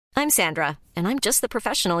I'm Sandra, and I'm just the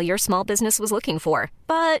professional your small business was looking for.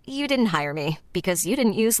 But you didn't hire me because you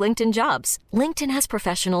didn't use LinkedIn Jobs. LinkedIn has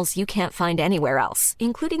professionals you can't find anywhere else,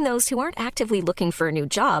 including those who aren't actively looking for a new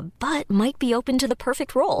job, but might be open to the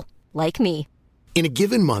perfect role, like me. In a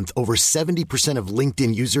given month, over 70% of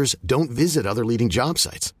LinkedIn users don't visit other leading job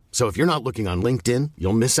sites. So if you're not looking on LinkedIn,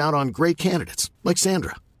 you'll miss out on great candidates like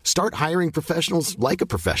Sandra. Start hiring professionals like a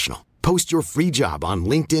professional. Post your free job on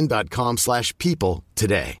linkedin.com/people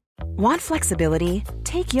today. Want flexibility?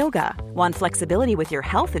 Take yoga. Want flexibility with your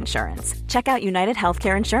health insurance? Check out United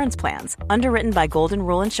Healthcare Insurance Plans. Underwritten by Golden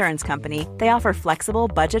Rule Insurance Company, they offer flexible,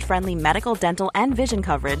 budget-friendly medical, dental, and vision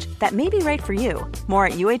coverage that may be right for you. More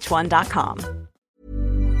at uh1.com.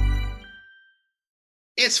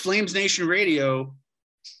 It's Flames Nation Radio.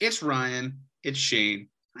 It's Ryan. It's Shane.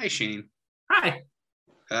 Hi, Shane. Hi.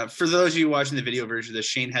 For those of you watching the video version of this,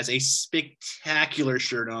 Shane has a spectacular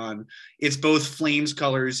shirt on. It's both Flames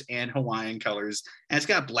colors and Hawaiian colors, and it's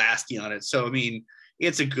got Blasty on it. So, I mean,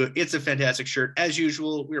 it's a fantastic shirt. As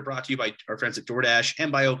usual, we are brought to you by our friends at DoorDash and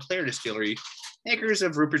by Eau Claire Distillery, makers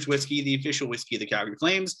of Rupert's Whiskey, the official whiskey of the Calgary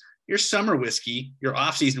Flames, your summer whiskey, your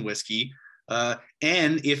off-season whiskey,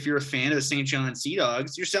 and if you're a fan of St. John Sea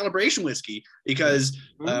Dogs, your celebration whiskey, because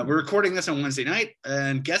we're recording this on Wednesday night,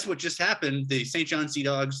 and guess what just happened? The St. John Sea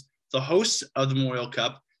Dogs, the hosts of the Memorial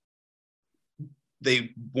Cup, they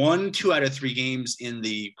won 2 out of 3 games in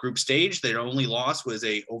the group stage. Their only loss was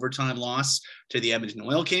a overtime loss to the Edmonton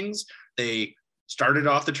Oil Kings. They started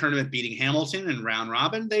off the tournament beating Hamilton in round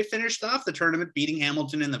robin. They finished off the tournament beating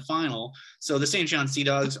Hamilton in the final. So the St. John Sea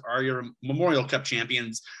Dogs are your Memorial Cup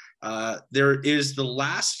champions. There is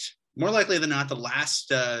more likely than not, the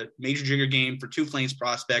last major junior game for 2 Flames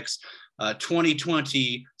prospects,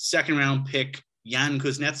 2020 second round pick Yan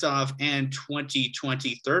Kuznetsov and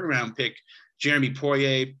 2020 third round pick Jeremy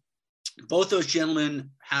Poirier. Both those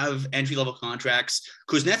gentlemen have entry-level contracts.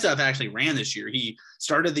 Kuznetsov actually ran this year. He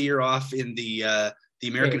started the year off in the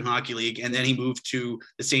American Hockey League, and then he moved to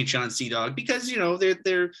the St. John Sea Dog because, you know,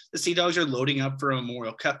 the Sea Dogs are loading up for a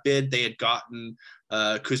Memorial Cup bid. They had gotten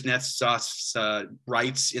Kuznetsov's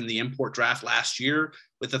rights in the import draft last year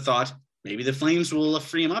with the thought maybe the Flames will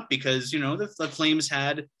free him up because, you know, the Flames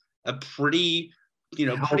had a pretty, you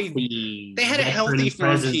know, they had a healthy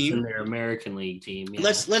farm team in their American League team. Yeah.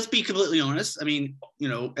 Let's be completely honest. I mean, you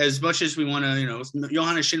know, as much as we want to, you know,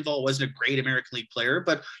 Johannes Schindval wasn't a great American League player,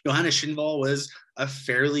 but Johannes Schindval was a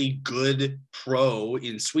fairly good pro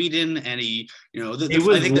in Sweden, and he, you know,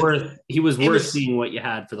 he was worth seeing what you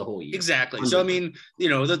had for the whole year. Exactly. So I mean, you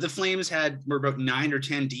know, the Flames were about 9 or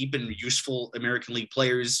 10 deep in useful American League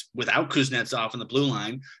players without Kuznetsov on the blue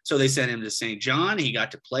line. So they sent him to St. John. He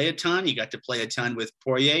got to play a ton. He got to play a ton with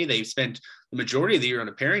Poirier. They spent the majority of the year on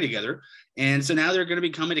a pairing together. And so now they're going to be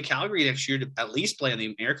coming to Calgary next year to at least play on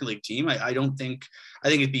the American League team. I think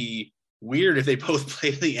it'd be weird if they both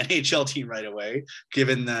play the NHL team right away,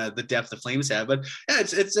 given the depth the Flames have. But yeah,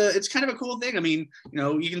 it's kind of a cool thing. I mean, you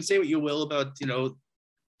know, you can say what you will about, you know,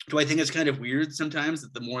 do I think it's kind of weird sometimes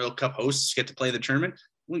that the Memorial Cup hosts get to play the tournament?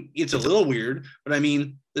 It's a little weird, but I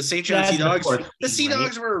mean, the St. John Sea Dogs,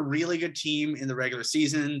 Dogs were a really good team in the regular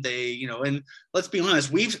season. They, you know, and let's be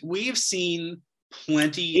honest, we've seen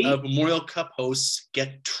plenty of Memorial Cup hosts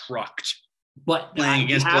get trucked. But playing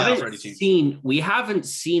against we haven't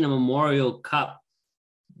seen a Memorial Cup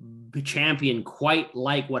champion quite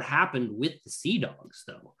like what happened with the Sea Dogs,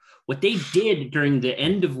 though. What they did during the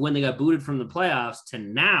end of when they got booted from the playoffs to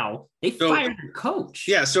now, they fired their coach.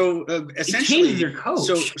 Yeah, so essentially, they changed their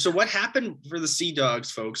coach. So what happened for the Sea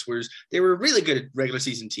Dogs, folks, was they were a really good regular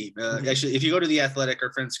season team. Actually, if you go to The Athletic,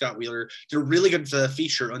 our friend Scott Wheeler did a really good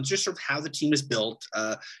feature on just sort of how the team is built.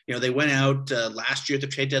 You know, they went out last year at the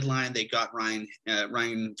trade deadline. They got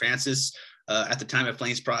Ryan Francis at the time of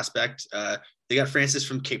Flames prospect. They got Francis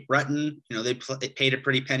from Cape Breton. You know, they paid a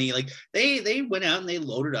pretty penny. Like they went out and they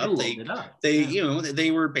loaded up. You know, they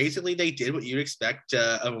were basically, they did what you'd expect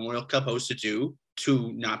a Memorial Cup host to do,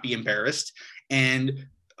 to not be embarrassed. And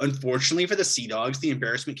unfortunately for the Sea Dogs, the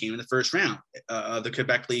embarrassment came in the first round of the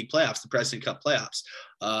Quebec League playoffs, the President Cup playoffs.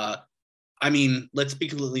 I mean, let's be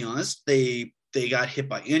completely honest. They got hit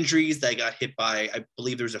by injuries. They got hit by, I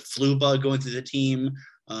believe there was a flu bug going through the team.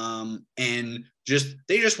 And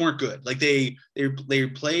they just weren't good. Like they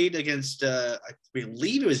played against I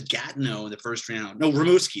believe it was Gatineau in the first round. No,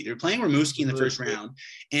 Rimouski. They were playing Rimouski in the first round,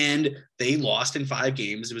 and they lost in 5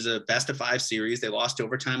 games. It was a best of 5 series. They lost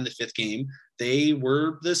overtime in the 5th game. They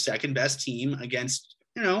were the second best team against,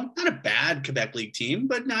 you know, not a bad Quebec League team,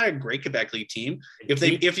 but not a great Quebec League team.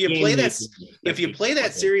 If you play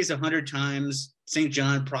that series 100 times, St.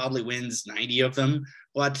 John probably wins 90 of them,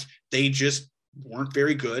 but they just weren't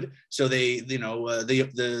very good. So they,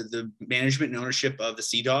 the management and ownership of the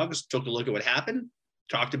Sea Dogs took a look at what happened,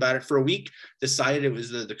 talked about it for a week, decided it was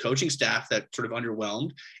the coaching staff that sort of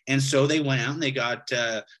underwhelmed. And so they went out and they got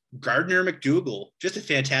Gardner MacDougall, just a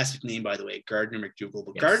fantastic name, by the way, Gardner MacDougall.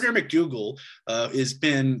 But yes. Gardner MacDougall has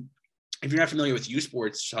been, if you're not familiar with U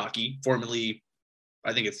Sports hockey, formerly,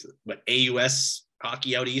 I think it's AUS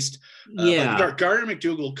hockey out east. Gardner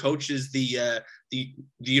MacDougall coaches the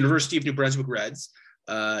University of New Brunswick Reds.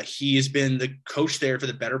 He has been the coach there for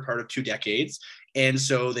the better part of 2 decades. And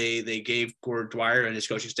so they gave Gord Dwyer and his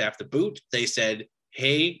coaching staff the boot. They said,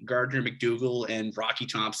 hey, Gardner MacDougall and Rocky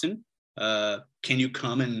Thompson, can you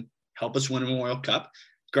come and help us win a Memorial Cup?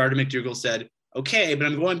 Gardner MacDougall said, okay, but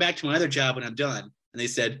I'm going back to my other job when I'm done. And they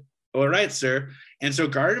said, all right, sir. And so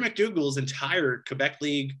Gardner MacDougall's entire Quebec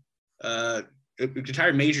League,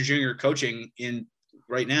 entire major junior coaching in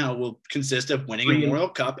right now will consist of winning a Memorial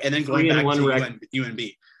Cup and then going back to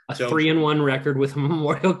UNB. A 3-1 record with a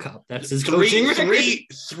Memorial Cup. That's his coaching record.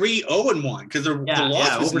 3-0-1 because the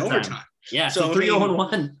loss was in overtime. Yeah, so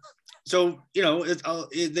 3-0-1. So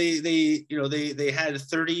they had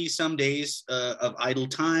 30 some days of idle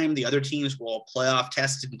time. The other teams were all playoff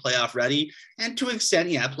tested and playoff ready, and to an extent,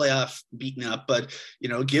 playoff beaten up. But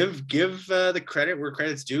give the credit where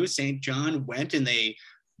credit's due. St. John went and they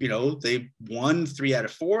won 3 out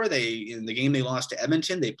of 4. In the game they lost to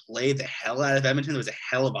Edmonton, they played the hell out of Edmonton. It was a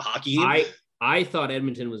hell of a hockey game. I thought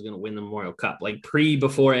Edmonton was going to win the Memorial Cup, like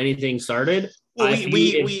before anything started. Well,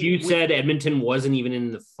 if you said Edmonton wasn't even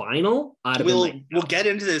in the final, we'll get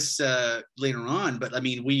into this later on. But I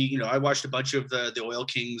mean, I watched a bunch of the Oil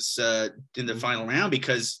Kings in the final round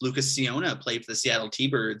because Lucas Siona played for the Seattle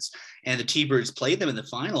T-Birds, and the T-Birds played them in the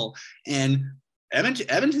final. And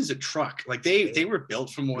Edmonton's a truck. Like they were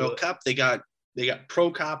built from Oil Cup. They got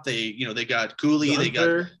Prokop. They got Gooley.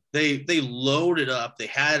 They loaded up. They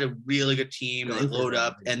had a really good team. They load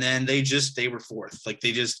up, and then they were fourth. Like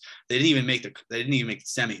they didn't even make the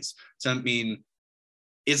semis. So I mean,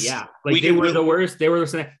 they were the worst. They were the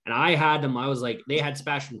worst. And I had them. I was like, they had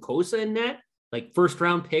Sebastian Cossa in net, like first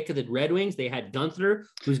round pick of the Red Wings. They had Gunther,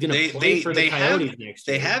 who's going to play for the Coyotes next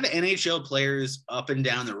year. They have NHL players up and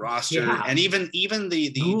down the roster, and even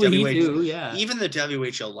the WHL, even the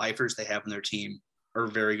WHL lifers they have on their team are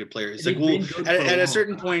very good players. Like at a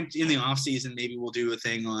certain point in the off season, maybe we'll do a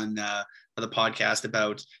thing on the podcast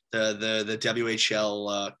about the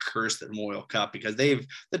WHL curse at the Memorial Cup, because the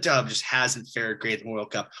Dub just hasn't fared great at the Memorial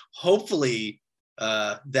Cup. Hopefully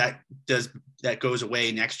that goes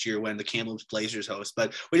away next year when the Kamloops Blazers host.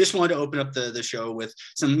 But we just wanted to open up the show with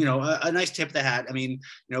some, a nice tip of the hat. I mean,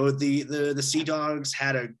 the Sea Dogs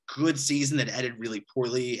had a good season that ended really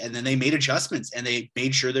poorly, and then they made adjustments and they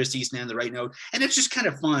made sure their season ended on the right note. And it's just kind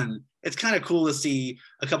of fun. It's kind of cool to see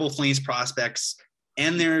a couple of Flames prospects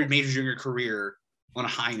end their major junior career on a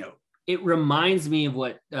high note. It reminds me of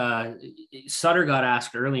what Sutter got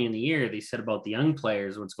asked early in the year. They said about the young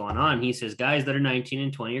players, what's going on. He says, guys that are 19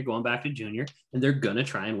 and 20 are going back to junior, and they're going to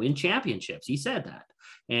try and win championships. He said that.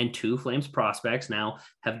 And 2 Flames prospects now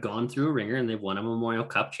have gone through a ringer, and they've won a Memorial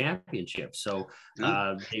Cup championship. So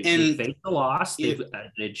they faced a loss. They've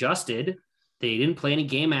adjusted. They didn't play any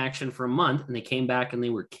game action for a month, and they came back and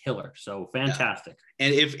they were killer. So fantastic. Yeah.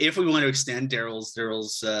 And if we want to extend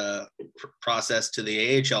Daryl's process to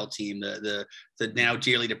the AHL team, the now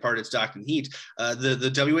dearly departed Stockton Heat,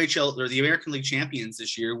 the WHL or the American League champions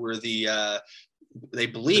this year were they were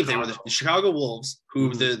the Chicago Wolves,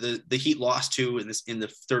 who the Heat lost to in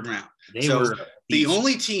the third round. Were the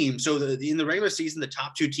only team. So in the regular season, the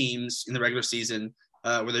top 2 teams in the regular season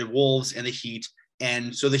were the Wolves and the Heat.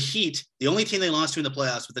 And so the Heat, the only team they lost to in the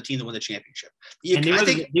playoffs was the team that won the championship.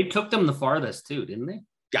 They took them the farthest too, didn't they?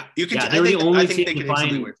 Yeah, you can. They were the only team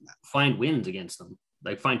to find wins against them,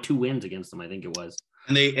 like find 2 wins against them. I think it was.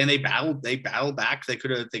 And they battled back. They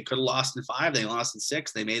could have lost in 5. They lost in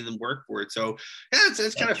 6. They made them work for it. So yeah,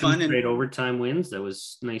 it's kind of fun. Great overtime wins. That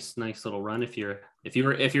was nice little run. If you're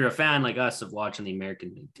a fan like us of watching the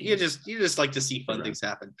American League team, you just like to see fun things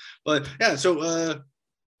happen. But yeah, so.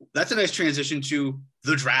 That's a nice transition to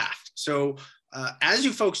the draft. So as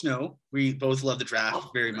you folks know, we both love the draft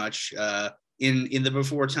very much. In the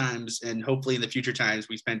before times, and hopefully in the future times,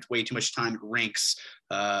 we spent way too much time at rinks,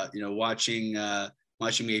 watching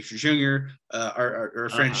Major Junior. Our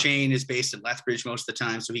friend Shane is based in Lethbridge most of the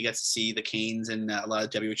time, so he gets to see the Canes and a lot of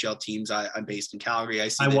WHL teams. I'm based in Calgary.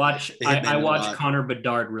 I watch Connor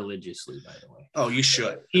Bedard religiously, by the way. Oh, you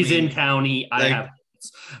should. He's in town.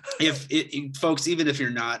 Folks, even if you're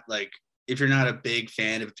not a big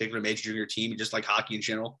fan of a particular major junior team, you just like hockey in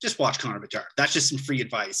general, just watch Connor Bedard. That's just some free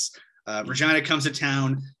advice. Regina comes to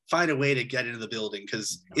town, find a way to get into the building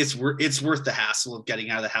because it's worth the hassle of getting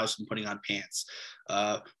out of the house and putting on pants.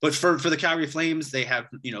 But for the Calgary Flames, they have,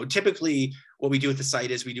 typically what we do with the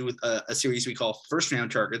site is we do a series we call first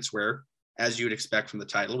round targets, where, as you would expect from the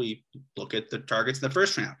title, we look at the targets in the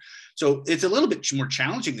first round. So it's a little bit more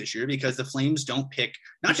challenging this year because the Flames don't pick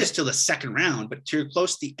not just till the second round, but to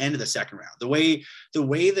close to the end of the second round. The way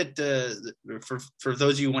that for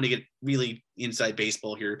those of you who want to get really inside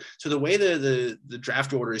baseball here, so the way the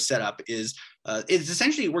draft order is set up is it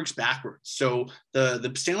essentially works backwards. So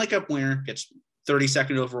the Stanley Cup winner gets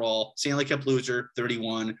 32nd overall, Stanley Cup loser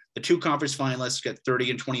 31. The two conference finalists get 30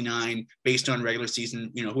 and 29 based on regular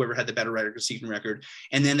season, whoever had the better regular season record.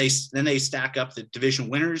 And then they stack up the division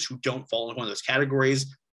winners who don't fall in one of those categories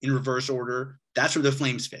in reverse order. That's where the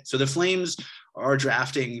Flames fit. So the Flames are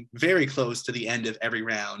drafting very close to the end of every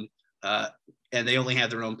round, and they only have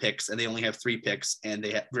their own picks, and they only have 3 picks, and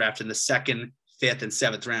they draft in the 2nd, 5th, and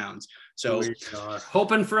 7th rounds. So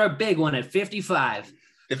hoping for a big one at 55.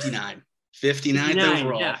 59th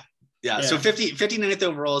overall. Yeah. So 59th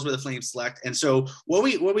overall is where the Flames select. And so what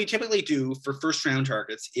we typically do for first round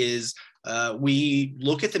targets is we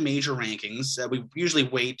look at the major rankings. We usually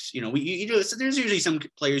wait, so there's usually some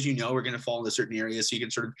players are going to fall into certain areas. So you can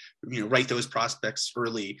sort of, write those prospects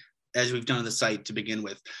early, as we've done on the site to begin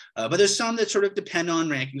with. But there's some that sort of depend on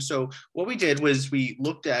rankings. So what we did was we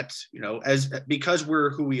looked at, because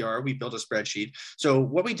we're who we are, we built a spreadsheet. So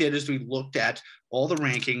what we did is we looked at all the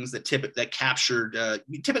rankings that captured,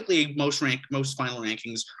 typically most final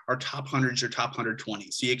rankings are top hundreds or top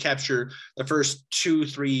 120. So you capture the first 2,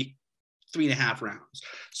 3, 3.5 rounds.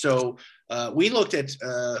 So we looked at,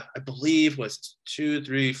 I believe was 2,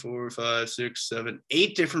 3, 4, 5, 6, 7,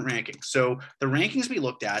 8 different rankings. So the rankings we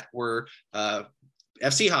looked at were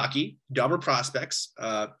FC Hockey, Dobber Prospects,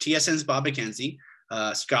 TSN's Bob McKenzie,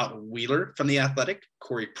 Scott Wheeler from The Athletic,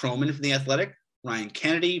 Corey Proman from The Athletic, Ryan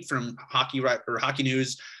Kennedy from Hockey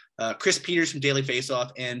News, Chris Peters from Daily Faceoff,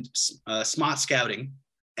 and Smart Scouting,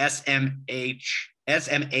 SMAHT,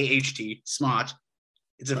 Smart.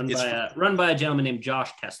 It's run by a gentleman named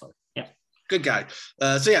Josh Tesler. Yeah. Good guy.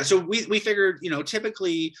 So we figured,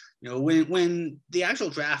 typically, when the actual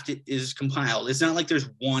draft is compiled, it's not like there's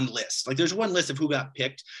one list. Like there's one list of who got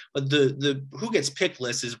picked, but the who gets picked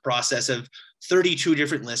list is a process of 32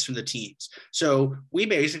 different lists from the teams. So we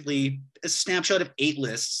basically a snapshot of 8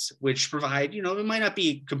 lists, which provide, it might not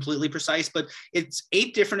be completely precise, but it's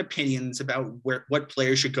 8 different opinions about what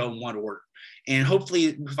players should go in what order. And hopefully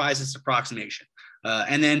it provides this approximation.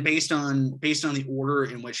 And then based on the order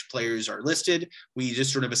in which players are listed, we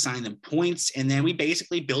just sort of assign them points, and then we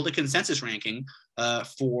basically build a consensus ranking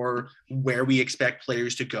for where we expect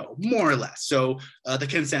players to go, more or less. So the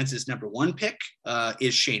consensus number 1 pick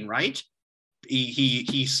is Shane Wright.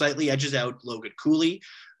 He slightly edges out Logan Cooley.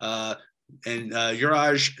 And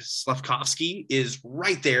Juraj Slavkovsky is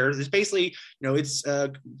right there. It's basically, it's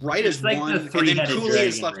Wright is like 1, and then Cooley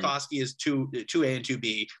and Slavkovsky is 2A and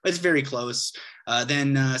 2B. But it's very close.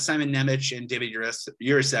 Then Simon Nemec and David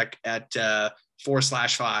Jurasek at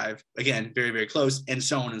 4/5. Again, very, very close, and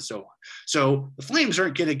so on and so on. So the Flames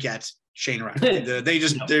aren't going to get Shane Wright. They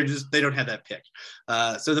don't have that pick.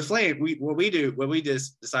 So the Flame, what we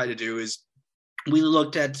just decided to do is we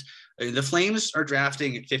looked at the Flames are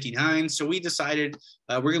drafting at 59. So we decided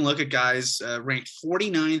we're going to look at guys ranked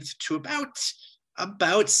 49th to about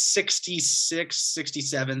 66th,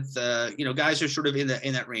 67th, guys who are sort of in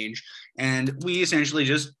that range. And we essentially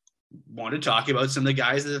just want to talk about some of the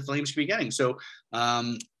guys that the Flames should be getting. So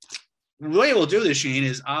the way we'll do this, Shane,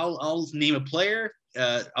 is I'll name a player.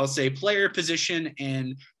 I'll say player, position,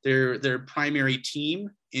 and their primary team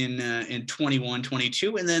in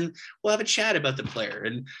 21-22, and then we'll have a chat about the player.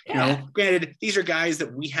 And granted, these are guys that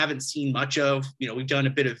we haven't seen much of. We've done a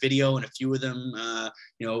bit of video and a few of them. A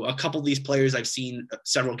couple of these players I've seen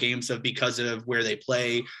several games of because of where they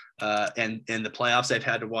play and the playoffs I've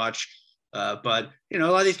had to watch. But a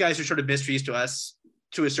lot of these guys are sort of mysteries to us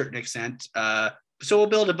to a certain extent. So we'll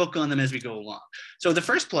build a book on them as we go along. So the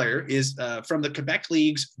first player is from the Quebec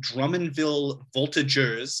League's Drummondville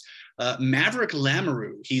Voltigeurs, Maverick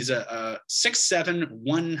Lamoureux. He's a 6'7",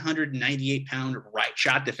 198-pound right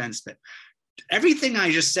shot defenseman. Everything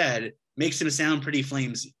I just said makes him sound pretty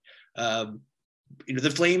Flamesy.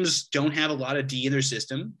 The Flames don't have a lot of D in their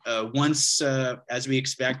system. Once, as we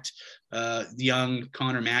expect, the young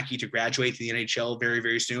Connor Mackey to graduate to the NHL very,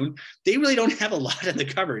 very soon, they really don't have a lot in the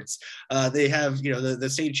cupboards. They have, the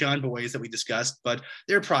St. John boys that we discussed, but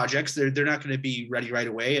they're projects. They're not going to be ready right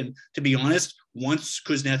away. And to be honest, once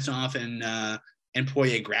Kuznetsov and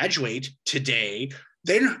Poirier graduate today,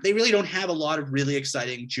 they really don't have a lot of really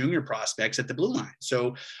exciting junior prospects at the blue line.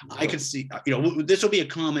 So I could see, this will be a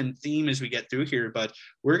common theme as we get through here, but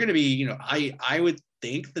we're going to be, I would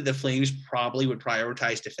think that the Flames probably would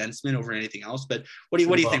prioritize defensemen over anything else. But what do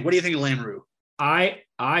you think? What do you think of Lamoureux? I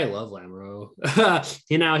love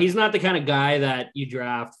Lamoureux. He's not the kind of guy that you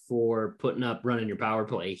draft for putting up running your power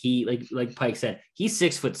play. He like Pike said, he's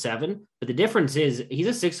 6'7", but the difference is he's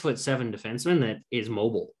a 6'7" defenseman that is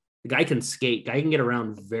mobile. The guy can skate, guy can get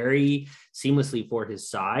around very seamlessly for his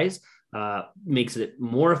size, makes it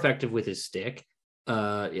more effective with his stick.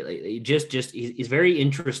 He's very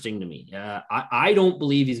interesting to me. I don't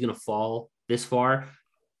believe he's going to fall this far.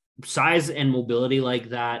 Size and mobility like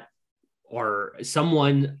that, or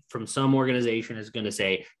someone from some organization is going to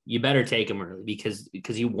say, you better take him early because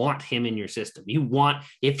you want him in your system.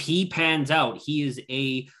 If he pans out, he is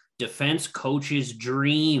a defense coach's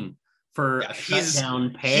dream for a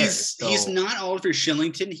shutdown pair. He's not Oliver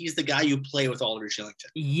Shillington. He's the guy you play with Oliver Shillington.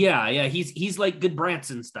 Yeah. He's like good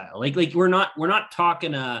Branson style. Like we're not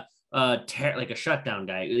talking like a shutdown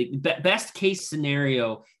guy. Like, best case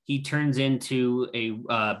scenario, he turns into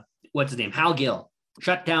a what's his name? Hal Gill,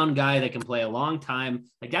 shutdown guy that can play a long time.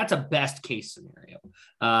 Like that's a best case scenario.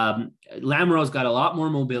 Lamoureux's got a lot more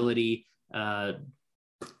mobility.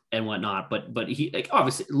 And whatnot, but he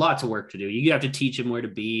obviously lots of work to do. You have to teach him where to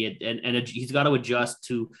be, and he's got to adjust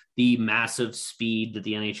to the massive speed that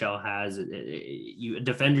the NHL has.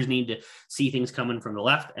 Defenders need to see things coming from the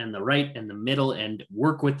left and the right and the middle, and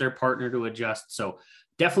work with their partner to adjust. So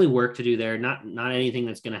definitely work to do there. Not anything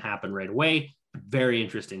that's going to happen right away. Very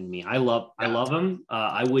interesting to me. I love him.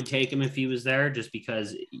 I would take him if he was there, just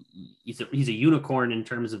because he's a unicorn in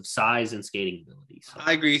terms of size and skating ability. So.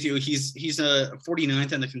 I agree with you. He's a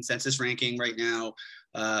 49th on the consensus ranking right now.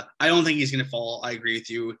 I don't think he's going to fall. I agree with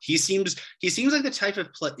you. He seems like the type of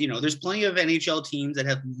there's plenty of NHL teams that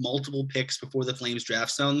have multiple picks before the Flames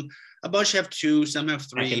draft. Some a bunch have 2, some have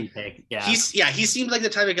 3. Yeah. He seems like the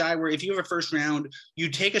type of guy where if you have a first round, you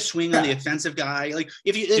take a swing on the offensive guy. Like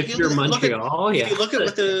if you look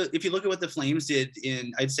at what the Flames did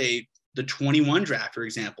in, I'd say, the 21 draft, for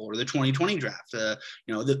example, or the 2020 draft. Do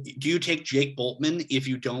you take Jake Boltman if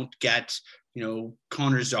you don't get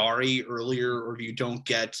Connor Zary earlier, or if you don't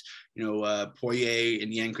get, Poirier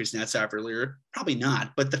and Yan Kuznetsov earlier? Probably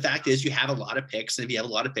not. But the fact is you have a lot of picks, and if you have a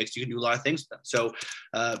lot of picks, you can do a lot of things with them. So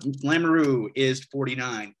Lamoureux is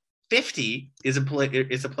 49. 50 is a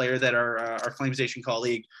player that our Flamesation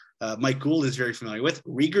colleague Mike Gould is very familiar with,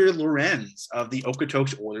 Rieger Lorenz of the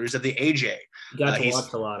Okotoks Oilers of the AJ. You got to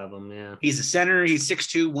watch a lot of them, yeah. He's a center. He's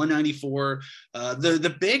 6'2", 194.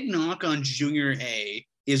 The big knock on Junior A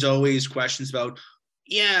is always questions about,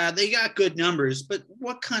 they got good numbers, but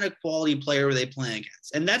what kind of quality player were they playing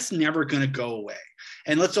against? And that's never going to go away.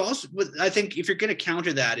 And let's also, I think if you're going to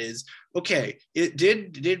counter that is, okay,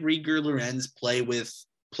 did Rieger Lorenz play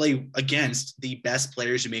against the best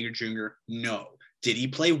players in Major Junior? No. Did he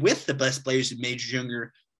play with the best players in Major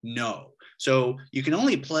Junior? No. So you can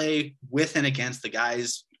only play with and against the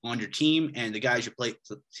guys on your team and the guys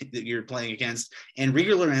you're playing against. And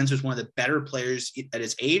Rieger Lorenz was one of the better players at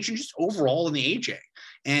his age and just overall in the AJ.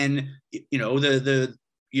 And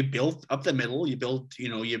you build up the middle, you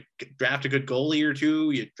draft a good goalie or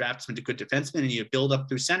two, you draft some good defensemen, and you build up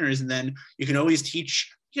through centers. And then you can always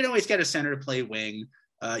get a center to play wing.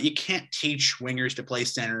 You can't teach wingers to play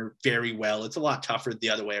center very well. It's a lot tougher the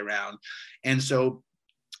other way around. And so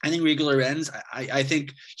I think Rieger Lorenz, I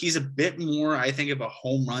think he's a bit more, I think, of a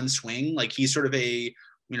home run swing. Like he's sort of a,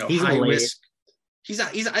 high risk. I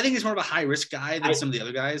think he's more of a high risk guy than some of the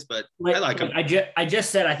other guys, but I like him. I just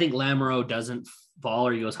said I think Lamoureux doesn't fall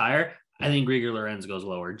or he goes higher. I think Rieger Lorenz goes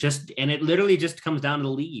lower. And it literally just comes down to the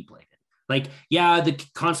league he played in. Like, the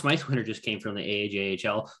Conn Smythe winner just came from the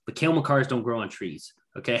AHL, but Cale Makars don't grow on trees.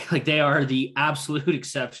 Okay. Like they are the absolute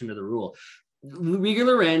exception to the rule. Rieger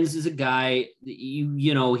Lorenz is a guy,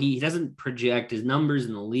 he doesn't project his numbers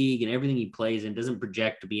in the league and everything he plays in doesn't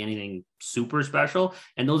project to be anything super special.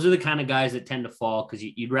 And those are the kind of guys that tend to fall because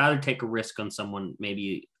you'd rather take a risk on someone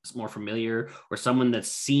maybe more familiar or someone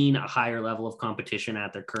that's seen a higher level of competition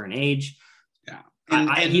at their current age.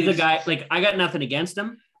 Yeah. He's a guy, like, I got nothing against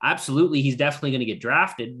him. Absolutely. He's definitely going to get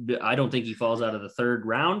drafted. I don't think he falls out of the third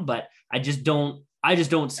round, but I just don't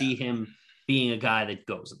see him being a guy that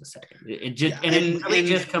goes in the second. It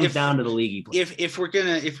just comes down to the league he plays. If we're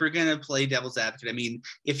gonna play devil's advocate, I mean,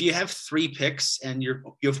 if you have 3 picks and you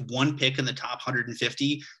have 1 pick in the top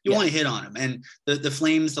 150, you want to hit on them. And the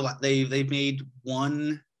Flames, they've made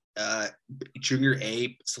 1 Junior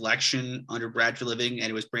A selection under Brad Treliving, and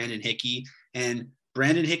it was Brandon Hickey. And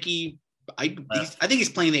Brandon Hickey, I think he's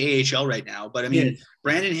playing the AHL right now, but I mean,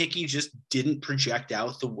 Brandon Hickey just didn't project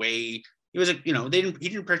out the way he was. He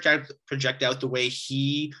didn't project out the way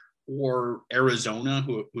he or Arizona,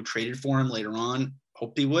 who traded for him later on,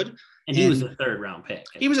 hoped he would. And he was a third round pick.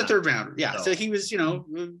 He was a third rounder. Yeah. So he was,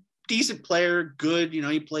 decent player, good,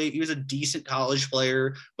 he was a decent college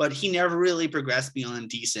player, but he never really progressed beyond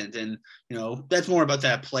decent. And, that's more about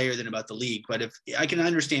that player than about the league. But if I can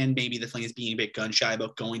understand maybe the Flames being a bit gun shy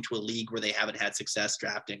about going to a league where they haven't had success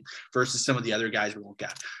drafting versus some of the other guys we look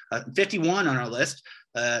at. 51 on our list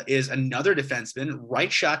is another defenseman,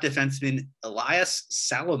 right shot defenseman, Elias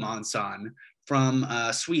Salomonsson from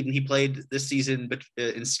Sweden. He played this season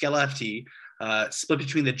in Skellefteå, split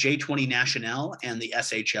between the J20 National and the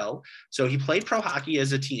SHL. So he played pro hockey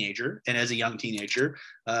as a teenager and as a young teenager.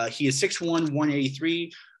 He is 6'1",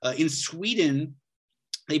 183. In Sweden,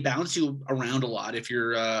 they bounce you around a lot if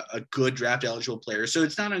you're a good draft eligible player. So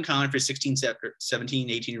it's not uncommon for 16, 17,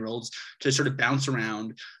 18-year-olds to sort of bounce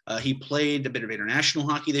around. He played a bit of international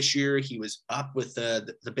hockey this year. He was up with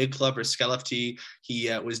the big club for Skellefteå.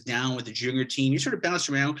 He was down with the junior team. He sort of bounced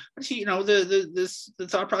around. But he, the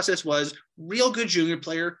thought process was real good junior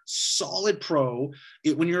player, solid pro.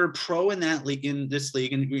 When you're a pro in that league, in this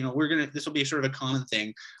league, and this will be sort of a common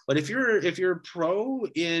thing. But if you're a pro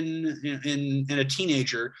in a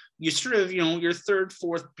teenager, you sort of your third,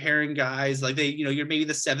 fourth pairing guys, like you're maybe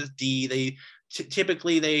the seventh D. They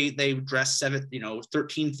typically they dress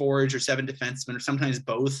 13 forwards or 7 defensemen or sometimes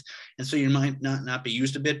both, and so you might not be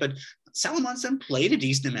used a bit. But Salomonsson played a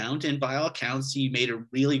decent amount, and by all accounts, he made a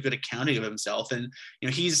really good accounting of himself. And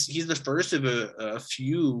he's the first of a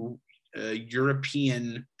few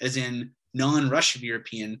European, as in non-Russian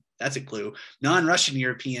European. That's a clue. Non-Russian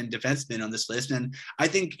European defensemen on this list, and I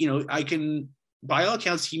think I can. By all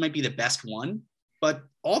accounts, he might be the best one. But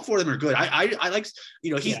all 4 of them are good. I like,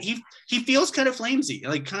 he feels kind of flamesy,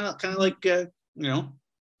 like kind of like,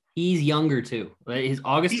 He's younger too. His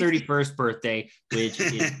August 31st birthday, which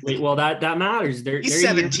is, that matters. He's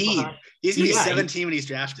 17. He's gonna be 17 when he's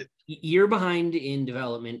drafted. Year behind in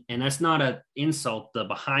development, and that's not an insult. The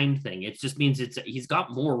behind thing, it just means he's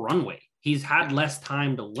got more runway. He's had less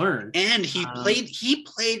time to learn, and he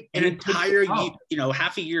played an entire year,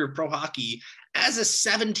 half a year of pro hockey as a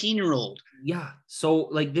 17-year-old. Yeah. So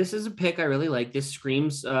this is a pick I really like. This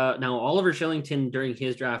screams. Now Oliver Shillington during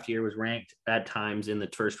his draft year was ranked at times in the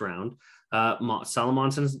first round.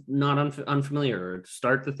 Salomonsson's not unfamiliar.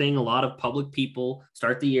 Start the thing. A lot of public people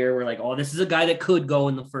start the year. We're like, oh, this is a guy that could go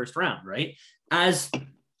in the first round, right? As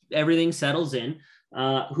everything settles in.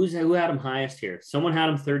 Who had him highest here? Someone had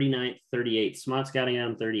him 39th, 38th. Smart Scouting had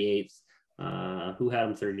him 38th. Who had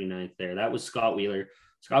him 39th there? That was Scott Wheeler.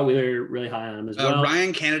 Scott Wheeler really high on him as well.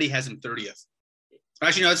 Ryan Kennedy has him 30th.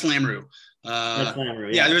 Actually, no, it's Lamoureux. That's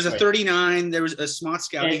Lamoureux. Yeah, there was a 39. There was a Smart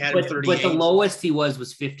Scouting had him 38. But the lowest he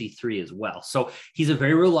was 53 as well. So he's a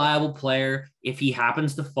very reliable player. If he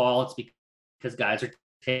happens to fall, it's because guys are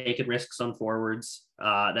taking risks on forwards.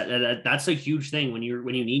 That's a huge thing when you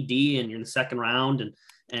need D and you're in the second round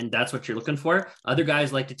and that's what you're looking for. Other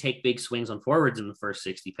guys like to take big swings on forwards in the first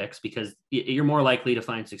 60 picks because you're more likely to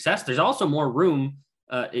find success. There's also more room.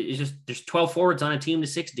 It's just there's 12 forwards on a team to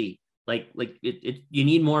 6D. You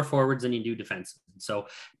need more forwards than you do defense. So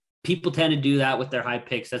people tend to do that with their high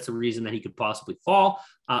picks. That's the reason that he could possibly fall.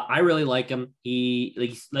 I really like him.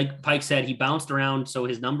 He like Pike said, he bounced around, so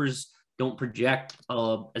his numbers don't project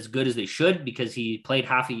as good as they should because he played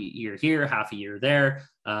half a year here, half a year there.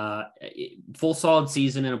 Full solid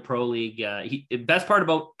season in a pro league. Best part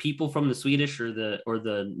about people from the Swedish or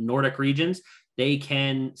the Nordic regions, they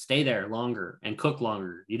can stay there longer and cook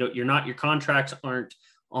longer. Your contracts aren't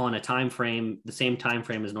on a time frame, the same time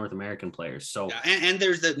frame as North American players. So and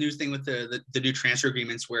there's the news thing with the new transfer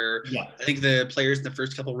agreements where I think the players in the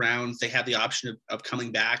first couple rounds, they have the option of coming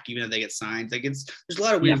back even if they get signed. There's a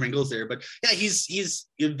lot of weird wrinkles there, but he's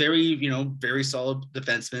a very very solid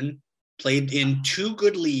defenseman. Played in 2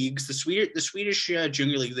 good leagues, the Swedish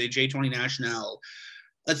Junior League, the J20 National.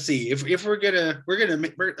 Let's see if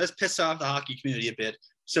let's piss off the hockey community a bit.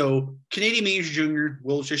 So Canadian Major Junior,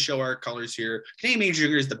 we'll just show our colors here. Canadian Major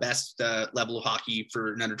Junior is the best level of hockey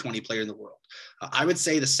for an under 20 player in the world. I would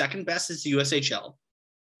say the second best is the USHL,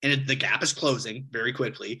 and the gap is closing very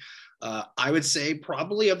quickly. I would say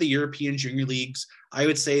probably of the European Junior Leagues, I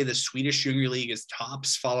would say the Swedish Junior League is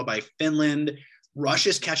tops, followed by Finland.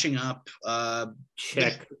 Russia's catching up.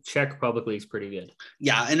 Czech Republic League's pretty good.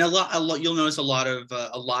 Yeah, and a lot. You'll notice a lot of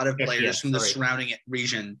players from the surrounding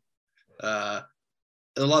region.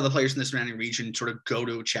 a lot of the players in the surrounding region sort of go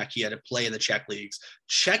to Czechia to play in the Czech leagues.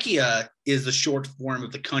 Czechia is the short form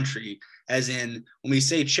of the country, as in when we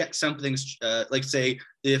say Czech something's like say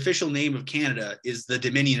the official name of Canada is the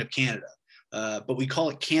Dominion of Canada. But we call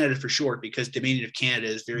it Canada for short because Dominion of Canada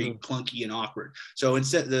is very clunky and awkward. So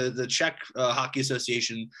instead, the Czech Hockey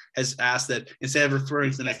Association has asked that instead of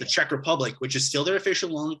referring to them as the Czech Republic, which is still their official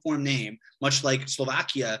long-form name, much like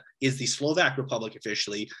Slovakia is the Slovak Republic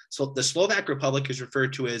officially. So the Slovak Republic is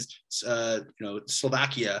referred to as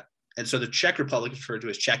Slovakia, and so the Czech Republic is referred to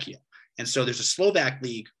as Czechia. And so there's a Slovak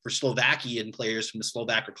league for Slovakian players from the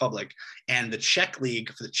Slovak Republic, and the Czech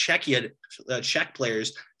league for the Czech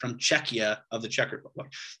players from Czechia of the Czech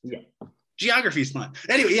Republic. Yeah, geography is fun.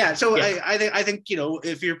 Anyway, yeah. So yeah. I think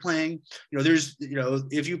if you're playing, there's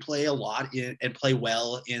if you play a lot and play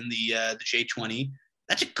well in the J20,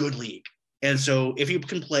 that's a good league. And so if you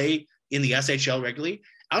can play in the SHL regularly.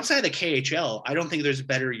 Outside of the KHL, I don't think there's a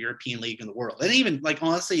better European league in the world. And even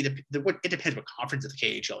honestly, it depends what conference of the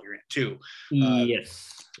KHL you're in too.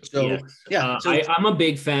 Yes. So yes. Yeah, I'm a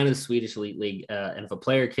big fan of the Swedish Elite League, and if a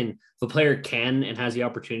player can and has the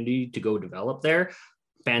opportunity to go develop there,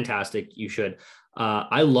 fantastic. You should.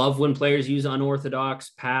 I love when players use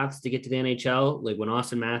unorthodox paths to get to the NHL, like when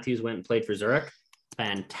Austin Matthews went and played for Zurich.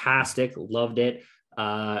 Fantastic, loved it.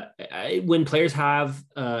 When players have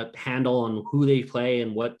a handle on who they play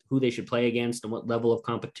and who they should play against and what level of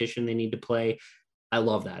competition they need to play, I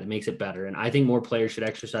love that. It makes it better. And I think more players should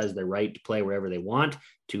exercise their right to play wherever they want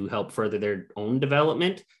to help further their own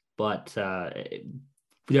development. But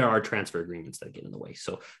there are transfer agreements that get in the way.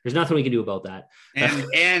 So there's nothing we can do about that.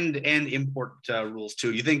 And import rules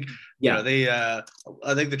too. You think, I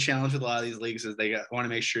think the challenge with a lot of these leagues is they want to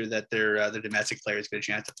make sure that their domestic players get a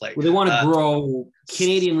chance to play. Well, they want to grow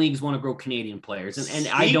Canadian leagues, want to grow Canadian players. And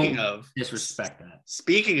I don't disrespect that.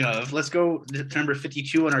 Speaking of, let's go to number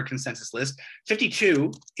 52 on our consensus list. 52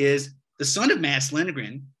 is the son of Mats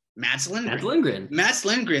Lindgren. Mats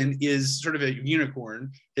Lindgren is sort of a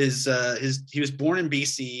unicorn. He was born in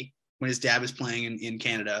BC when his dad was playing in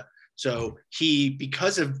Canada. So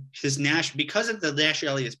because of the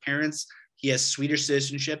nationality of his parents, he has Swedish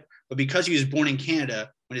citizenship. But because he was born in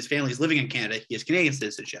Canada, when his family is living in Canada, he has Canadian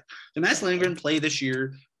citizenship. So Mats Lindgren played this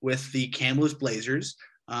year with the Kamloops Blazers.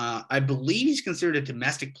 I believe he's considered a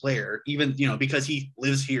domestic player, even because he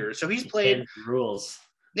lives here. So he's played rules.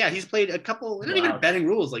 Yeah, he's played a couple. Not even bending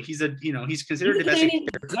rules. Like he's considered a domestic.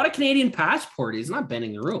 He's got a Canadian passport. He's not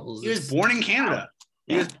bending the rules. He was born in Canada.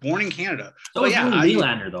 He was born in Canada. So yeah,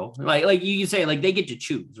 Nylander though. Like you can say, like they get to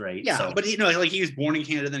choose, right? Yeah, so. But he was born in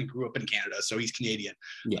Canada, then grew up in Canada, so he's Canadian.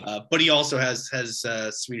 Yeah, but he also has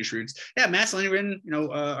Swedish roots. Yeah, Mats Lindgren.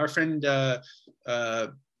 Our friend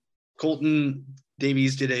Colton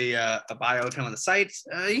Davies did a bio of him on the site.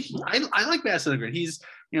 I like Mats Lindgren.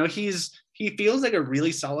 He feels like a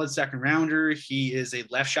really solid second rounder. He is a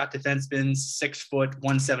left shot defenseman, 6 foot,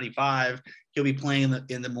 175. He'll be playing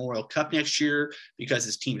in the Memorial Cup next year because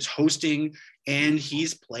his team is hosting, and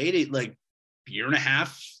he's played like year and a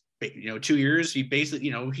half, 2 years. He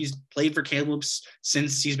basically, he's played for Kamloops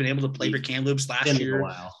since he's been able to play for Kamloops last year.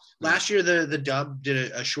 Last year, the Dub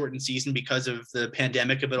did a shortened season because of the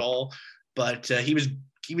pandemic of it all, but he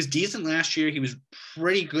was decent last year. He was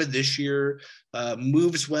pretty good this year.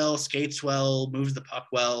 Moves well, skates well, moves the puck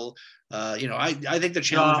well. I think the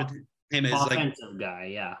challenge with him is offensive guy.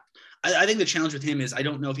 Yeah. I think the challenge with him is I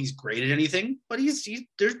don't know if he's great at anything, but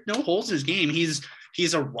there's no holes in his game.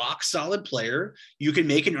 He's a rock solid player. You can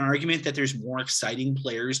make an argument that there's more exciting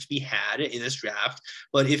players to be had in this draft.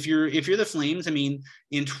 But if you're the Flames, I mean,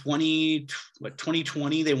 in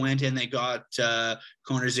 2020, they went and they got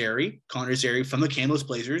Connor Zary from the Kamloops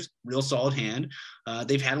Blazers, real solid hand.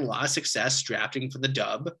 They've had a lot of success drafting for the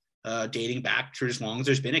Dub, dating back to as long as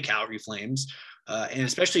there's been a Calgary Flames. And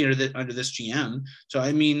especially under this GM. So,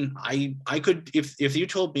 I mean, I could, if you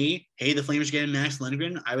told me, hey, the Flames are getting Mats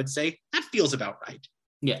Lindgren, I would say that feels about right.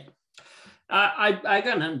 Yeah. I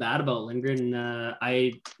got nothing bad about Lindgren.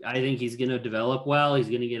 I think he's going to develop well. He's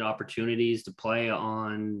going to get opportunities to play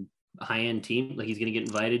on a high-end team. Like he's going to get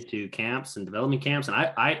invited to camps and development camps. And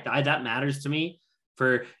I that matters to me.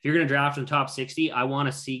 If you're going to draft in the top 60, I want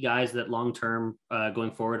to see guys that long-term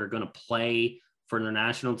going forward are going to play for their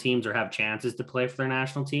national teams or have chances to play for their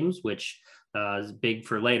national teams, which is big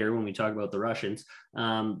for later when we talk about the Russians.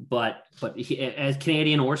 But he, as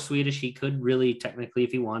Canadian or Swedish, he could really technically,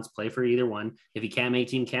 if he wants, play for either one. If he can't make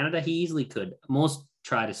Team Canada, he easily could. Most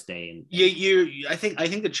try to stay in. I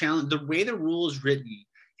think the challenge, the way the rule is written,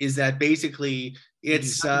 is that basically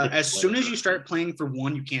it's as soon as you start playing for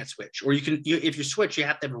one, you can't switch, or if you switch, you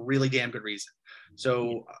have to have a really damn good reason.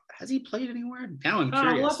 So has he played anywhere? Now I'm We'll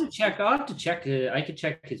curious. have to check. I'll have to check. I could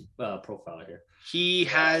check his profile here. He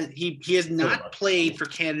has not played for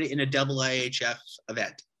Canada in a double IHF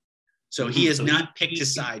event. So he has not picked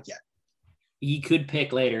his side yet. He could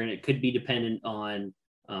pick later, and it could be dependent on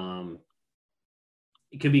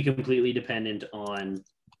it could be completely dependent on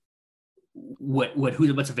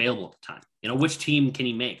what's available at the time. You know, which team can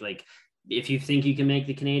he make? Like, if you think you can make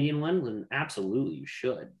the Canadian one, then absolutely you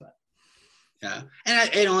should. But yeah,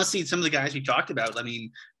 and honestly, some of the guys we talked about, I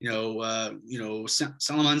mean,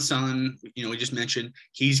 Salomon Son, we just mentioned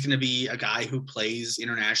he's going to be a guy who plays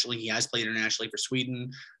internationally. He has played internationally for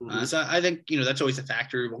Sweden. So I think, that's always a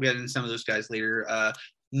factor. We'll get into some of those guys later.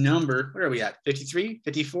 Number, where are we at? 53,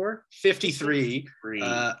 54, 53.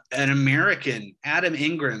 An American, Adam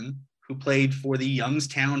Ingram, who played for the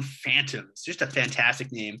Youngstown Phantoms. Just a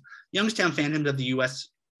fantastic name. Youngstown Phantoms of the U.S.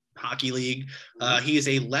 Hockey League. He is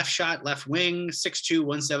a left shot, left wing, 6'2",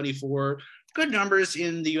 174. Good numbers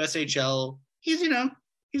in the USHL. He's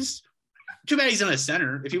too bad he's not a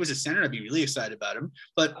center. If he was a center, I'd be really excited about him.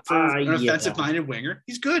 But for an offensive-minded winger,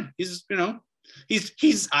 he's good. He's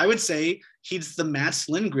I would say he's the Mats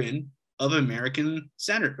Lindgren of American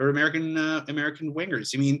center or American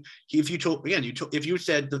wingers. I mean, if you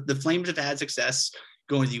said the Flames have had success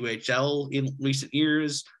going to the UHL in recent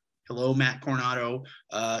years. Hello, Matt Coronado.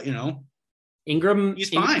 Ingram, he's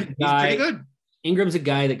fine. He's pretty good. Ingram's a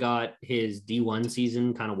guy that got his D1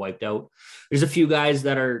 season kind of wiped out. There's a few guys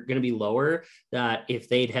that are going to be lower that if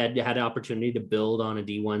they'd had an opportunity to build on a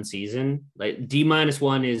D1 season, like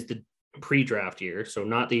D-1 is the pre-draft year. So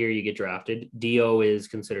not the year you get drafted. DO is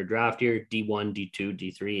considered draft year, D1, D2,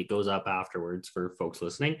 D3. It goes up afterwards for folks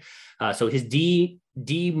listening. So his D1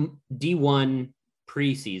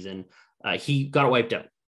 preseason, he got wiped out.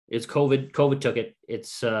 It's COVID. COVID took it.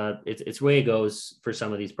 It's the way it goes for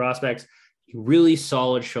some of these prospects. Really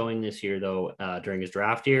solid showing this year, though, during his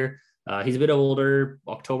draft year. He's a bit older,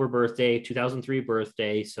 October birthday, 2003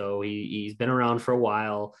 birthday. So he's been around for a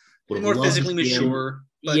while. More physically mature.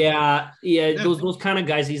 But yeah. Those kind of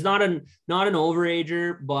guys. He's not an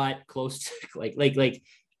overager, but close to like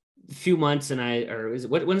few months. When is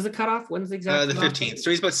the cutoff? When's the exact? The 15th. So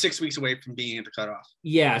he's about 6 weeks away from being at the cutoff.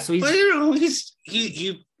 Yeah. So he's one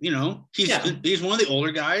of the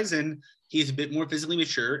older guys, and he's a bit more physically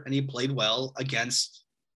mature, and he played well against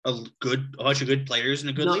a bunch of good players in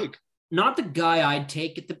a good league. Not the guy I'd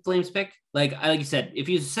take at the Flames pick. Like you said, if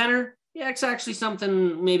he's a center, yeah, it's actually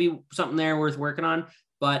something there worth working on.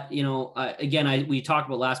 But we talked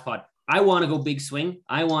about last pod. I want to go big swing.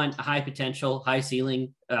 I want a high potential, high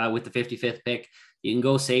ceiling with the 55th pick. You can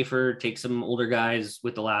go safer, take some older guys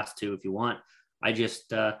with the last two if you want. I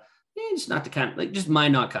just, it's not the kind of, just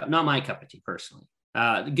not my cup of tea personally.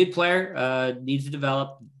 Good player, needs to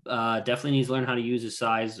develop, definitely needs to learn how to use his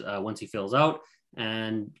size once he fills out,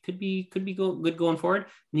 and could be good going forward.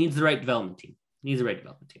 Needs the right development team.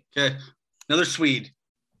 Okay. Another Swede,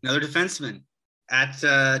 another defenseman at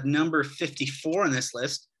number 54 on this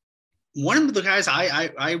list. One of the guys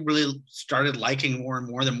I really started liking more and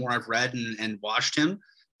more the more I've read and watched him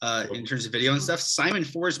in terms of video and stuff. Simon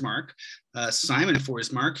Forsmark. Simon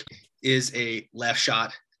Forsmark is a left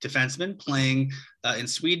shot defenseman playing in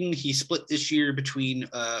Sweden. He split this year between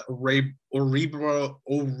Örebro,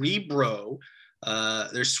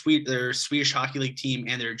 their Swedish Hockey League team,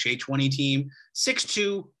 and their J20 team.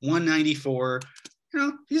 6'2", 194.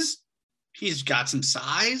 He's got some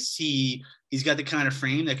size. He's got the kind of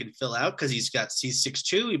frame that can fill out because he's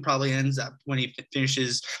 6'2". He probably ends up when he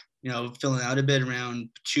finishes, filling out a bit around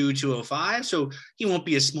 205. So he won't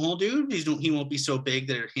be a small dude. He won't be so big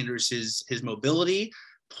that it hinders his mobility.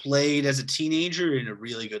 Played as a teenager in a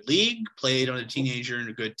really good league. Played on a teenager in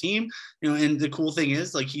a good team. And the cool thing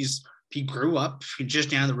is, he grew up just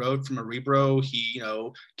down the road from Örebro. He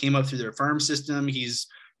came up through their farm system. He's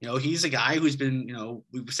a guy who's been,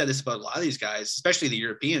 we've said this about a lot of these guys, especially the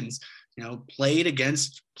Europeans, played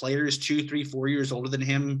against players 2, 3, 4 years older than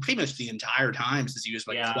him pretty much the entire time since he was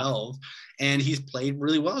 12, and he's played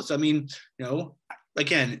really well. So, I mean,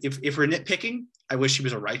 again, if we're nitpicking, I wish he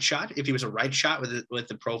was a right shot. If he was a right shot with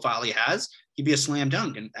the profile he has, he'd be a slam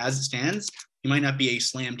dunk. And as it stands, he might not be a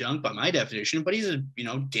slam dunk by my definition, but he's a,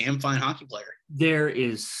 damn fine hockey player. There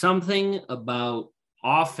is something about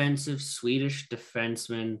offensive Swedish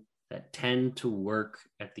defensemen that tend to work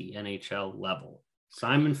at the NHL level.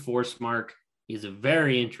 Simon Forsmark is a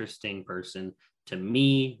very interesting person to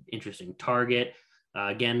me, interesting target.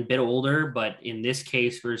 Again, a bit older, but in this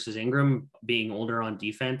case versus Ingram being older on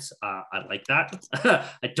defense, I like that.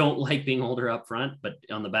 I don't like being older up front, but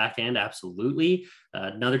on the back end, absolutely.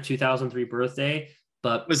 Another 2003 birthday.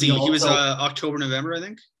 But he was October, November, I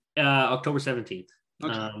think. October 17th.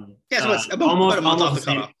 Okay. So it's about a month off the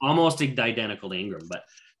cutoff. Almost identical to Ingram, but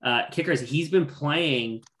kicker is he's been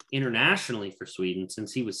playing internationally for Sweden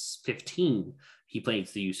since he was 15. He played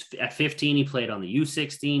at 15. He played on the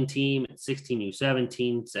U16 team, at 16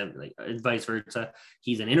 U17, vice versa.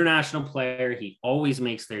 He's an international player. He always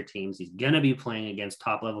makes their teams. He's going to be playing against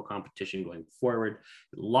top level competition going forward.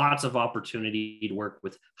 Lots of opportunity to work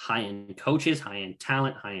with high end coaches, high end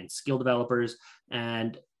talent, high end skill developers,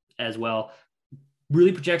 and as well,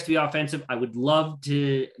 really projects to be offensive. I would love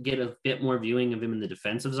to get a bit more viewing of him in the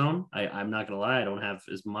defensive zone. I'm not going to lie. I don't have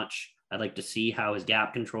as much. I'd like to see how his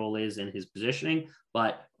gap control is and his positioning,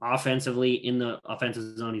 but offensively in the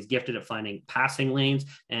offensive zone, he's gifted at finding passing lanes.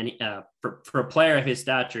 And for a player of his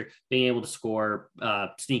stature, being able to score,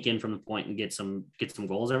 sneak in from the point and get some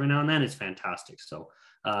goals every now and then is fantastic. So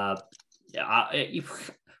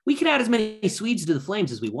we could add as many Swedes to the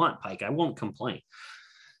Flames as we want, Pike. I won't complain.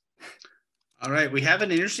 All right, we have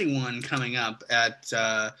an interesting one coming up at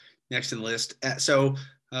next in the list.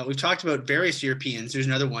 We've talked about various Europeans. There's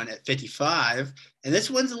another one at 55, and this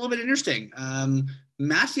one's a little bit interesting.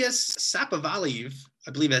 Matthias Sapovaliv,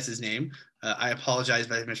 I believe that's his name. I apologize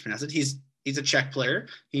if I mispronounced it. He's a Czech player.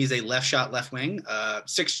 He's a left shot, left wing,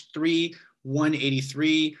 6'3",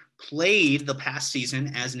 183. Played the past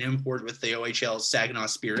season as an import with the OHL's Saginaw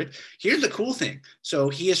Spirit. Here's the cool thing. So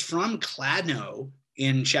he is from Kladno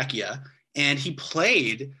in Czechia. And he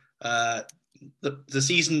played the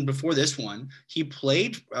season before this one. He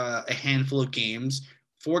played a handful of games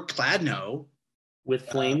for Kladno with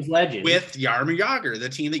Flames legend, with Jaromir Jagr, the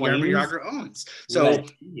team that Jaromir Jagr owns. So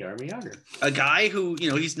Jaromir Jagr, a guy who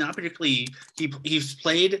he's not particularly he's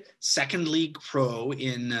played second league pro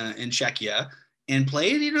in Czechia and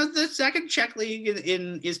played the second Czech league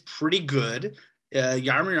is pretty good.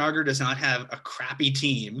 Jaromir Jagr does not have a crappy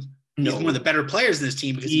team. He's one of the better players in this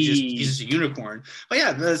team because he's just a unicorn. But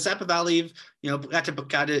yeah, the Sapovaliv,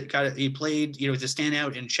 he played, as a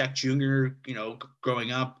standout in Czech junior,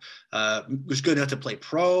 growing up, was good enough to play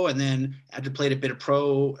pro. And then after played a bit of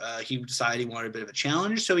pro, he decided he wanted a bit of a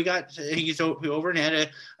challenge. So he's over and had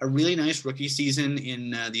a really nice rookie season in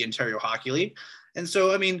the Ontario Hockey League. And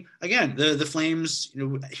so, I mean, again, the Flames,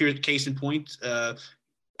 here case in point,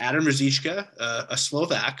 Adam Ruzicka, a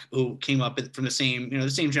Slovak who came up from the same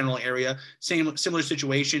general area, similar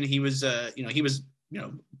situation. He was,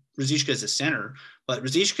 Ruzicka is a center, but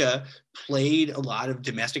Ruzicka played a lot of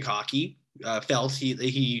domestic hockey, felt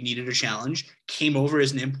he needed a challenge, came over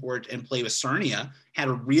as an import and played with Sarnia, had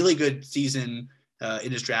a really good season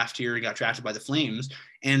in his draft year and got drafted by the Flames.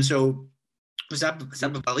 And so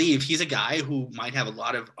Sapovaliv, he's a guy who might have a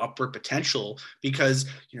lot of upward potential because,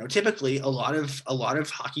 typically a lot of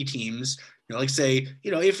hockey teams, like say,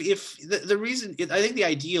 if the reason I think the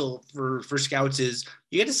ideal for scouts is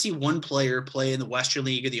you get to see one player play in the Western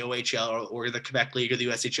League or the OHL or the Quebec League or the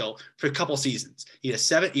USHL for a couple seasons. You get a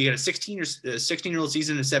 16-year-old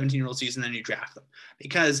season and a 17-year-old season, then you draft them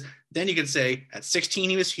because then you can say at 16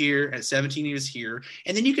 he was here, at 17 he was here,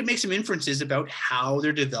 and then you can make some inferences about how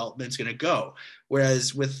their development's going to go.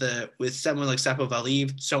 Whereas with someone like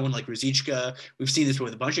Sapovaliv, someone like Ruzicka, we've seen this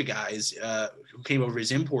with a bunch of guys who came over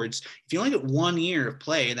as imports. If you only get 1 year of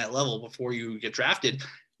play in that level before you get drafted,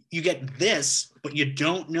 you get this, but you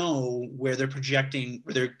don't know where they're projecting,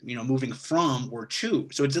 where they're moving from or to.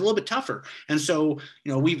 So it's a little bit tougher. And so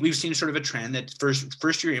we've seen sort of a trend that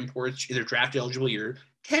first year imports, either draft eligible year,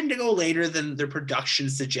 tend to go later than their production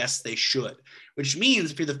suggests they should. Which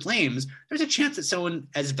means if you're the Flames, there's a chance that someone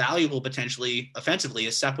as valuable potentially offensively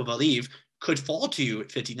as Sapovaliv could fall to you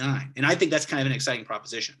at 59. And I think that's kind of an exciting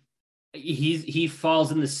proposition. He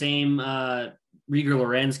falls in the same Rieger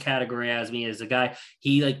Lorenz category as me as a guy.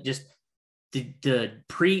 He just the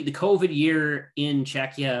COVID year in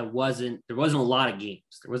Czechia there wasn't a lot of games.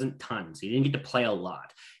 There wasn't tons. He didn't get to play a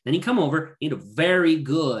lot. Then he come over, he had a very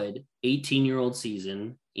good 18-year-old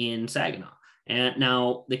season in Saginaw. And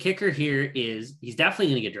now the kicker here is he's definitely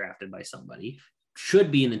going to get drafted by somebody,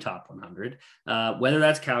 should be in the top 100. Whether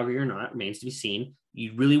that's Calgary or not remains to be seen.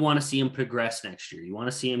 You really want to see him progress next year. You want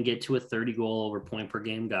to see him get to a 30 goal over point per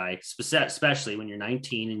game guy, especially when you're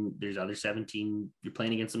 19 and there's other 17, you're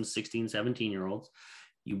playing against some 16, 17-year-olds.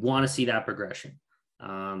 You want to see that progression.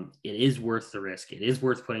 It is worth the risk. It is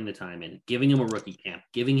worth putting the time in, giving him a rookie camp,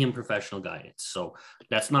 giving him professional guidance. So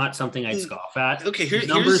that's not something I'd scoff at. Okay, his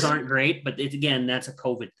numbers aren't great, but that's a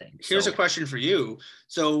COVID thing. Here's a question for you.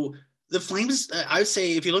 So the Flames, I would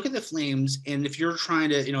say, if you look at the Flames, and if you're trying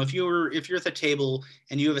to, if you're at the table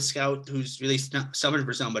and you have a scout who's really subbing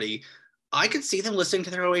for somebody, I could see them listening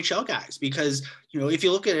to their OHL guys because, if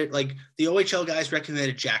you look at it, like the OHL guys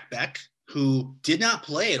recommended Jack Beck, who did not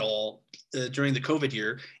play at all during the COVID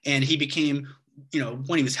year, and he became,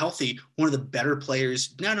 when he was healthy, one of the better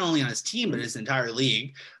players, not only on his team, but his entire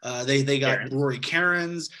league. They got Rory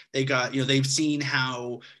Cairns. They got, they've seen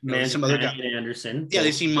how some other guy, Anderson. Yeah,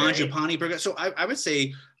 they've seen Mangiapane progress. So I would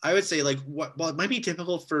say like while it might be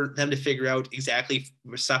difficult for them to figure out exactly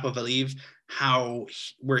Sapovaliv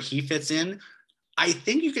where he fits in, I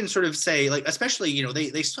think you can sort of say, like, especially,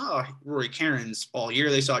 they saw Rory Cairns all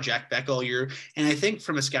year. They saw Jack Beck all year. And I think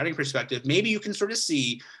from a scouting perspective, maybe you can sort of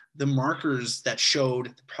see the markers that showed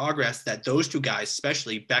the progress that those two guys,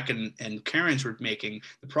 especially Beck and Cairns, were making,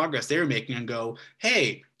 the progress they were making, and go,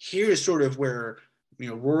 hey, here's sort of where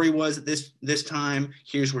Rory was at this time.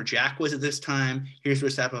 Here's where Jack was at this time. Here's where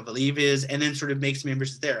Sapovaliv is, and then sort of make some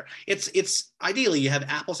inverses there. It's ideally you have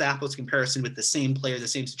apples to apples comparison with the same player, the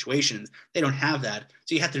same situations. They don't have that,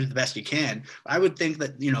 so you have to do the best you can. I would think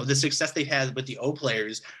that the success they've had with the O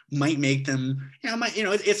players might make them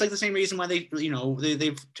it's like the same reason why they've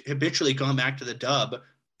habitually gone back to the dub.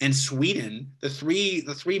 And Sweden, the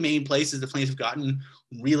three main places the Flames have gotten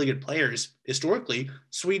really good players historically,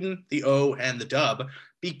 Sweden, the O, and the dub,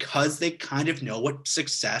 because they kind of know what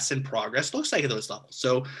success and progress looks like at those levels.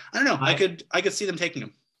 So I don't know. I could see them taking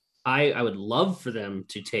them. I would love for them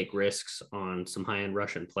to take risks on some high-end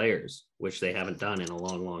Russian players, which they haven't done in a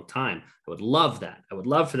long, long time. I would love that. I would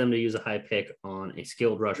love for them to use a high pick on a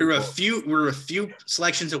skilled Russian player. We're a few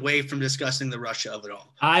selections away from discussing the Russia of it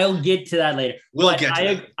all. I'll get to that later. We'll get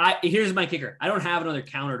to that. Here's my kicker. I don't have another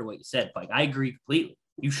counter to what you said, Pike. I agree completely.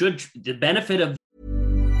 You should. The benefit of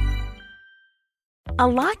A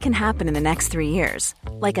lot can happen in the next 3 years.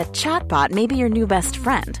 Like a chatbot may be your new best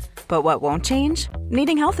friend. But what won't change?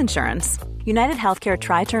 Needing health insurance. United Healthcare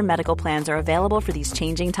Tri-Term Medical Plans are available for these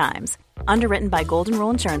changing times. Underwritten by Golden Rule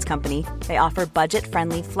Insurance Company, they offer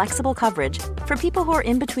budget-friendly, flexible coverage for people who are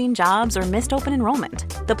in between jobs or missed open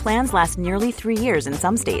enrollment. The plans last nearly 3 years in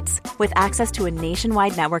some states, with access to a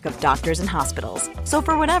nationwide network of doctors and hospitals. So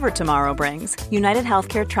for whatever tomorrow brings, United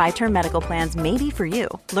Healthcare Tri-Term Medical Plans may be for you.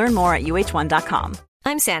 Learn more at uh1.com.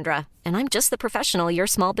 I'm Sandra, and I'm just the professional your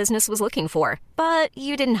small business was looking for. But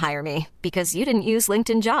you didn't hire me because you didn't use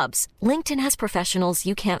LinkedIn Jobs. LinkedIn has professionals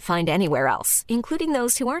you can't find anywhere else, including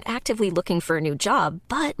those who aren't actively looking for a new job,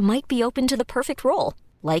 but might be open to the perfect role,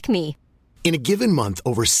 like me. In a given month,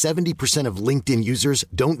 over 70% of LinkedIn users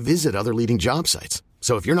don't visit other leading job sites.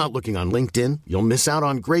 So if you're not looking on LinkedIn, you'll miss out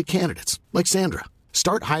on great candidates like Sandra.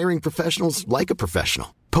 Start hiring professionals like a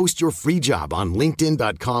professional. Post your free job on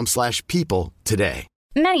linkedin.com/people today.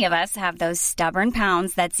 Many of us have those stubborn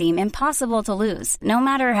pounds that seem impossible to lose, no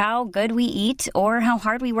matter how good we eat or how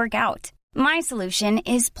hard we work out. My solution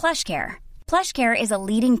is PlushCare. PlushCare is a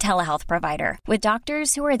leading telehealth provider with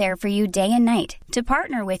doctors who are there for you day and night to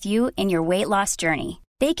partner with you in your weight loss journey.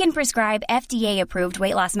 They can prescribe FDA-approved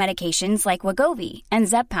weight loss medications like Wegovy and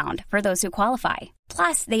Zepbound for those who qualify.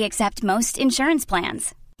 Plus, they accept most insurance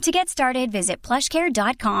plans. To get started, visit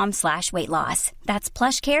plushcare.com/weightloss. That's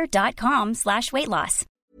plushcare.com/weightloss.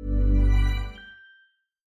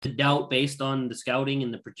 The doubt based on the scouting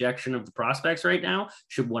and the projection of the prospects right now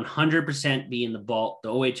should 100% be in the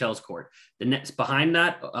OHL's court. The next behind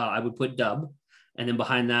that, I would put Dub, and then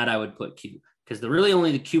behind that, I would put Q, because they're really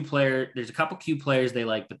only the Q player. There's a couple Q players they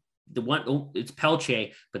like, but it's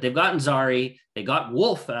Pelche, but they've gotten Zari. They got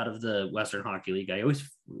Wolf out of the Western Hockey League.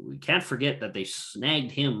 We can't forget that they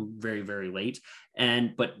snagged him very, very late.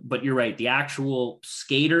 But you're right. The actual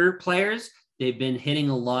skater players, they've been hitting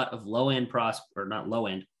a lot of low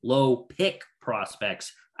pick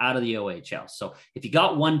prospects out of the OHL. So if you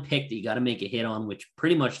got one pick that you got to make a hit on, which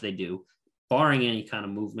pretty much they do, barring any kind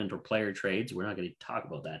of movement or player trades, we're not going to talk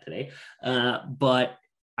about that today. But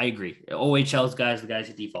I agree. OHL's guys, the guys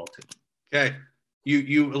you default to. Okay.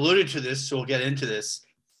 You alluded to this, so we'll get into this.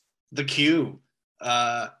 The Q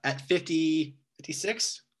at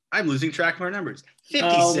 56. I'm losing track of our numbers.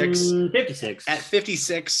 56. At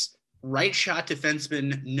 56, right shot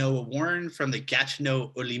defenseman Noah Warren from the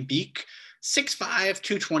Gatineau Olympique. 6'5",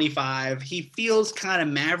 225. He feels kind of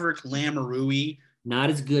Maverick Lamoureux-y.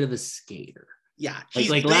 Not as good of a skater. Yeah, he's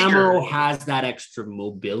like Lamoureux has that extra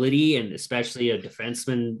mobility, and especially a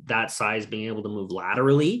defenseman that size being able to move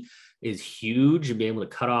laterally is huge and being able to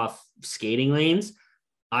cut off skating lanes.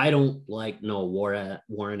 I don't like Noah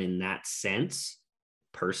Warren in that sense,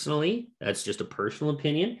 personally. That's just a personal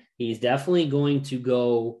opinion. He's definitely going to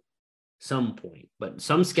go some point, but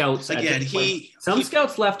some scouts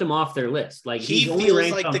scouts left him off their list. Like he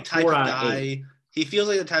feels like the type of guy. He feels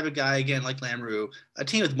like the type of guy, again, like Lamoureux, a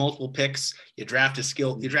team with multiple picks. You draft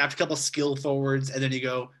a couple skill forwards, and then you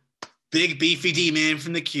go big beefy D man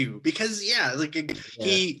from the Q. Because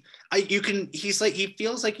he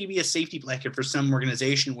feels like he'd be a safety blanket for some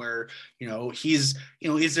organization where, is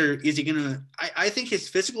he gonna, I think his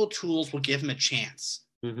physical tools will give him a chance.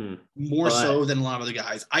 More so than a lot of other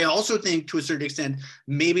guys. I also think to a certain extent,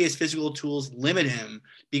 maybe his physical tools limit him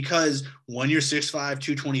because when you're 6'5",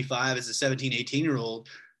 225 as a 17, 18-year-old,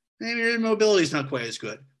 maybe your mobility is not quite as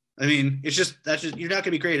good. I mean, you're not going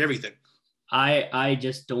to be great at everything. I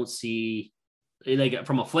just don't see, like,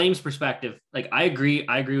 from a Flames perspective, like, I agree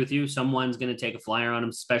with you. Someone's going to take a flyer on him,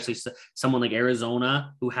 especially someone like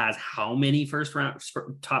Arizona, who has how many first round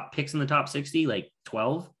top picks in the top 60, like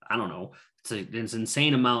 12? I don't know. It's an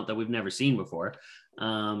insane amount that we've never seen before.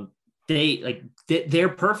 They're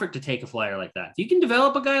perfect to take a flyer like that. If you can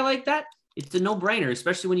develop a guy like that, it's a no-brainer,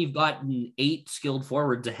 especially when you've got 8 skilled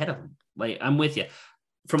forwards ahead of him. Like, I'm with you.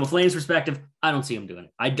 From a Flames perspective, I don't see him doing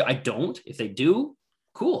it. I don't. If they do,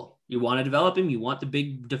 cool. You want to develop him. You want the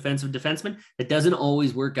big defensive defenseman. It doesn't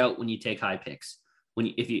always work out when you take high picks.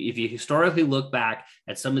 If you historically look back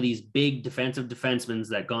at some of these big defensive defensemen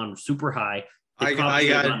that gone super high,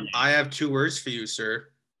 I have 2 words for you, sir.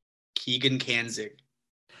 Keegan Kanzig.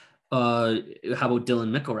 How about Dylan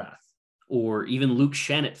Mikkelrath? Or even Luke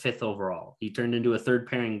Shen at 5th overall. He turned into a 3rd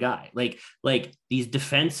pairing guy. Like these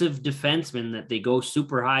defensive defensemen that they go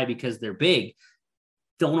super high because they're big,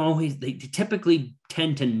 they typically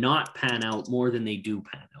tend to not pan out more than they do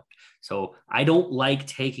pan out. So I don't like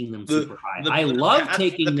taking them super high. I love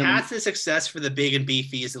taking them. The path to success for the big and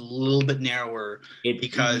beefy is a little bit narrower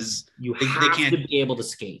because you have to be able to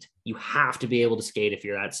skate. You have to be able to skate if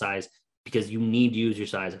you're that size because you need to use your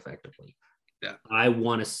size effectively. Yeah. I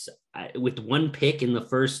want to, with 1 pick in the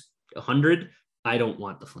first 100, I don't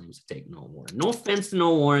want the Flames to take Noah Warren. No offense to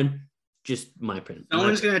Noah Warren, just my opinion. No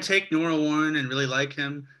one's going to take Noah Warren and really like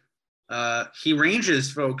him. He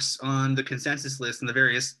ranges, folks, on the consensus list and the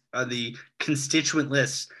various the constituent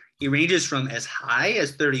lists. He ranges from as high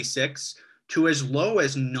as 36 to as low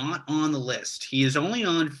as not on the list. He is only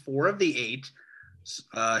on 4 of the 8.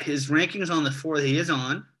 His rankings on the 4 that he is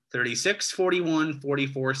on, 36, 41,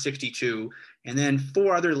 44, 62, and then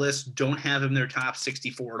 4 other lists don't have him in their top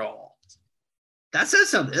 64 at all. That says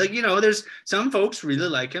something. Like, there's some folks really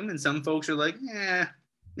like him, and some folks are like,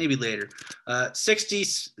 maybe later. 60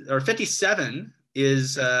 or 57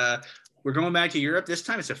 is we're going back to Europe. This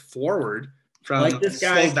time it's a forward from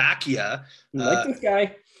Slovakia. This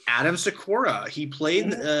guy. Adam Sikora. He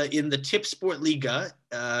played in the Tipsport Liga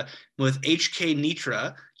with HK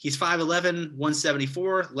Nitra. He's 5'11",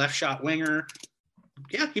 174, left shot winger.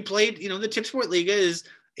 Yeah, he played, the Tipsport Liga is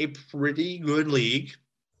a pretty good league.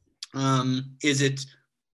 It's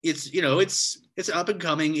up and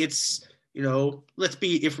coming. It's,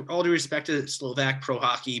 if all due respect to Slovak pro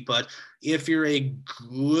hockey, but if you're a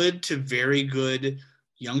good to very good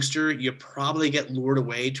youngster, you probably get lured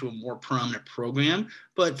away to a more prominent program.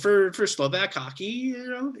 But for Slovak hockey,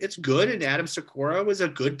 it's good. And Adam Sikora was a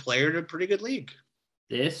good player in a pretty good league.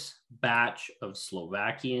 This batch of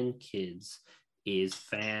Slovakian kids is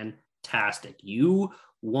fantastic. You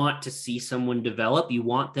want to see someone develop. You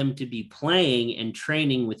want them to be playing and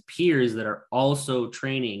training with peers that are also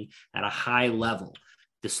training at a high level.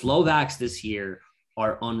 The Slovaks this year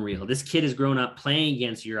are unreal. This kid has grown up playing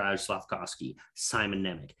against Juraj Slafkovský, Simon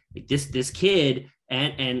Nemec. Like this kid,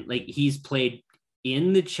 and like he's played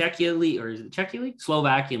in the Czechia League, or is it Czechia League?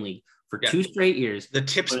 Slovakian League for 2 straight years. The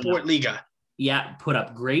Tipsport Liga. Yeah, put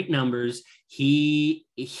up great numbers. He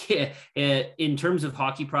in terms of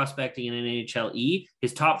hockey prospecting in NHL,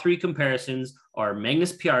 his top 3 comparisons are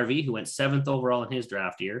Magnus Piarvi, who went 7th overall in his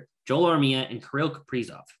draft year, Joel Armia, and Kirill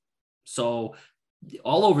Kaprizov. So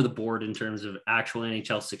all over the board in terms of actual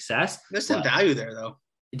NHL success. There's some value there, though.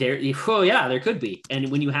 There could be.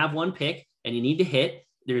 And when you have 1 pick and you need to hit,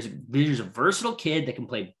 there's a versatile kid that can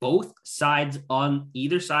play both sides on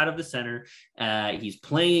either side of the center. He's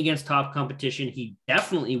playing against top competition. He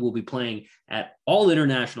definitely will be playing at all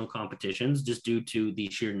international competitions just due to the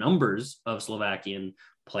sheer numbers of Slovakian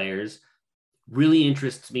players. Really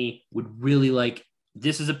interests me. Would really like.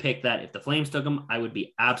 This is a pick that if the Flames took him, I would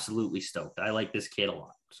be absolutely stoked. I like this kid a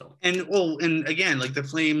lot. So and again, like the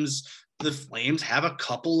Flames have a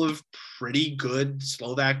couple of pretty good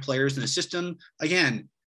Slovak players in the system. Again,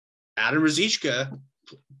 Adam Ruzicka,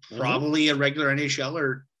 probably a regular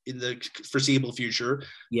NHLer in the foreseeable future.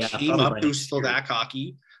 Yeah, came up through Slovak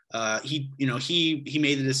hockey. He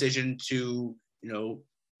made the decision to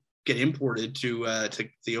get imported to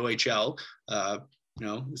the OHL.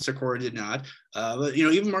 Sikora did not. But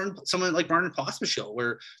even someone like Martin Pospisil,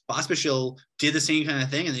 where Pospisil did the same kind of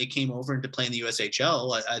thing, and they came over to play in the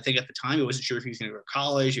USHL. I think at the time he wasn't sure if he was going to go to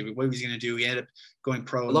college, what he was going to do. He ended up going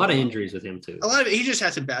pro. A lot of injuries with him too. A lot of it, he just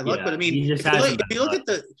had some bad luck. Yeah, but I mean, if you look at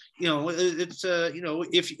the, it's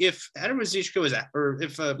if Adam Ruzicka was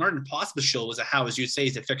if Martin Pospisil was a house, you'd say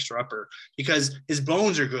he's a fixer upper because his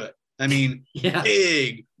bones are good. I mean,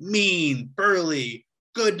 big, mean, burly,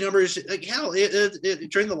 good numbers. Like hell,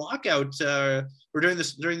 during the lockout or during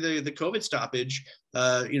the COVID stoppage,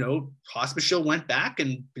 Pospisil went back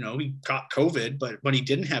and he caught COVID, but when he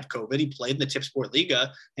didn't have COVID, he played in the Tip Sport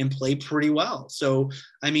Liga and played pretty well. So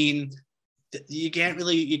I mean, you can't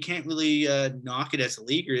really knock it as a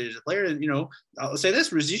league or as a player. And I'll say this: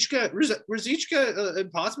 Ruzicka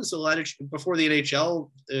and Pospisil before the NHL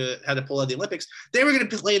had to pull out of the Olympics, they were going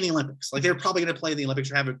to play in the Olympics. Like they were probably going to play in the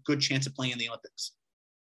Olympics or have a good chance of playing in the Olympics.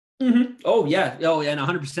 Mm-hmm. Oh yeah. Oh, and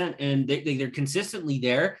 100%. And they're consistently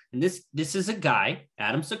there. And this is a guy,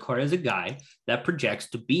 Adam Sikora is a guy that projects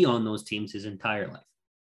to be on those teams his entire life.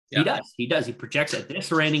 Yeah. He does. He projects at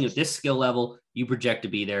this rating, at this skill level, you project to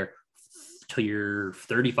be there till you're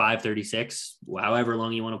 35, 36, however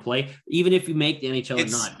long you want to play. Even if you make the NHL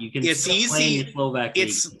or not, you can still play in the Slovak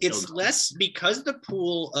league. It's less because the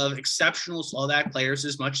pool of exceptional Slovak players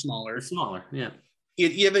is much smaller. It's smaller, yeah.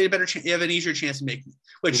 You have a better chance. You have an easier chance of making.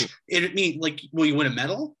 Which it mean like, will you win a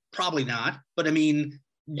medal? Probably not. But I mean,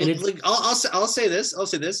 I'll say this.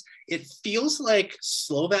 It feels like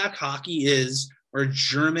Slovak hockey is where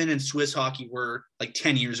German and Swiss hockey were like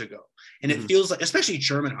 10 years ago, and it feels like, especially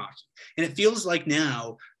German hockey, and it feels like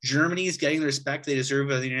now Germany is getting the respect they deserve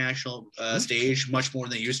on the international stage much more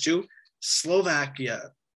than they used to. Slovakia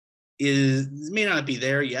may not be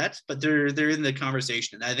there yet, but they're in the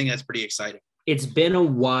conversation, and I think that's pretty exciting. It's been a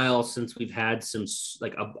while since we've had some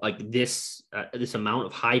this amount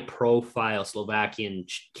of high profile Slovakian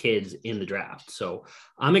kids in the draft. So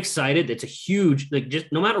I'm excited. It's a huge,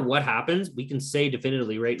 just no matter what happens, we can say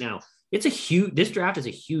definitively right now, this draft is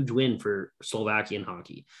a huge win for Slovakian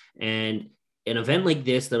hockey. And an event like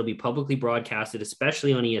this, that'll be publicly broadcasted,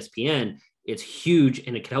 especially on ESPN, it's huge,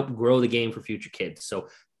 and it can help grow the game for future kids. So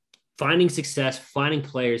finding success, finding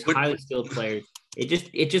players, highly skilled players,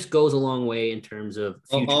 it just goes a long way in terms of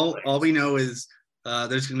all we know is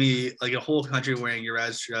there's going to be like a whole country wearing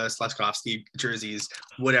Juraj Slafkovsky jerseys,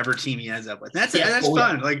 whatever team he ends up with. That's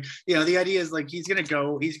fun. Yeah. Like, the idea is like, he's going to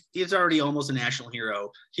go, he's already almost a national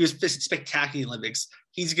hero. He was spectacular in the Olympics.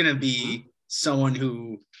 He's going to be someone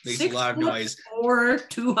who makes a lot of noise.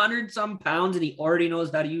 200 some pounds, and he already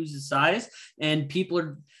knows how to use his size, and people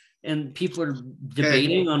are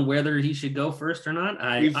debating on whether he should go first or not.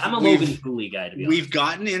 I'm a Logan Cooley guy, to be honest. We've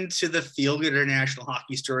gotten into the feel-good international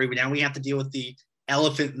hockey story, but now we have to deal with the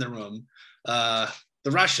elephant in the room,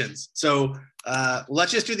 the Russians. So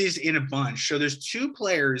let's just do these in a bunch. So there's two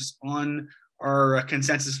players on our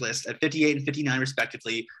consensus list at 58 and 59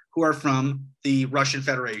 respectively who are from the Russian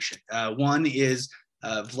Federation. One is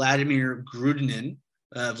Vladimir Grudinin.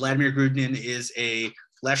 Vladimir Grudinin is a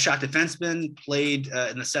left shot defenseman, played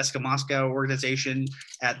in the CSKA Moscow organization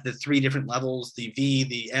at the three different levels, the V,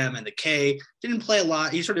 the M, and the K. Didn't play a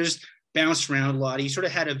lot. He sort of just bounced around a lot. He sort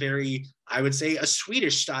of had a very, I would say, a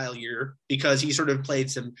Swedish style year, because he sort of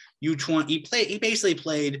played some U20. He basically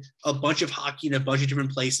played a bunch of hockey in a bunch of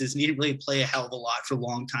different places, and he didn't really play a hell of a lot for a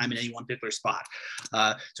long time in any one particular spot.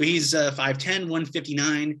 So he's 5'10",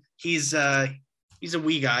 159. He's a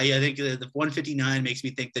wee guy. I think the 159 makes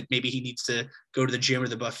me think that maybe he needs to go to the gym or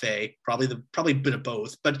the buffet. Probably a bit of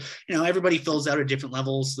both. But everybody fills out at different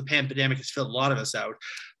levels. The pandemic has filled a lot of us out.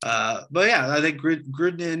 But yeah, I think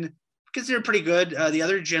Grudinin considered pretty good. The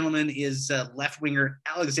other gentleman is left winger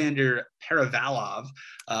Alexander Perevalov,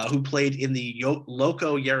 who played in the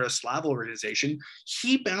Loko Yaroslav organization.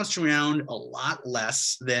 He bounced around a lot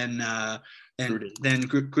less than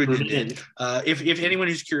Grudinin did. If anyone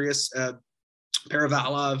who's curious.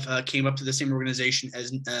 Perevalov came up to the same organization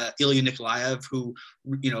as Ilya Nikolaev, who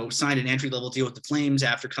signed an entry-level deal with the Flames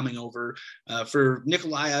after coming over. For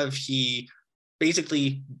Nikolaev, he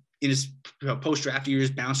basically in his post-draft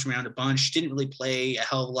years bounced around a bunch, didn't really play a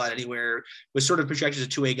hell of a lot anywhere, was sort of projected as a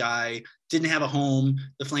two-way guy, didn't have a home.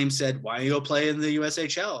 The Flames said, why don't you go play in the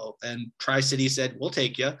USHL? And Tri-City said, we'll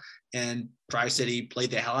take you. And Tri-City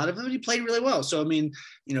played the hell out of him, and he played really well. So, I mean,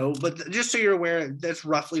 but just so you're aware, that's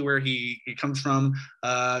roughly where he comes from.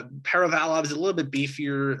 Perevalov is a little bit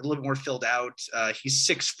beefier, a little bit more filled out. He's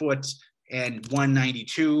 6 foot and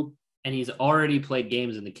 192. And he's already played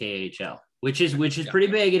games in the KHL. which is pretty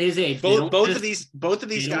big at his age. Both of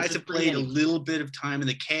these guys have played a little bit of time in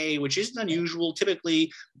the K, which isn't unusual.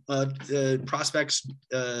 Typically, prospects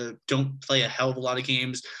don't play a hell of a lot of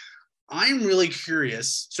games. I'm really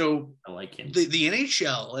curious. So I like him. The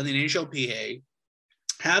NHL and the NHLPA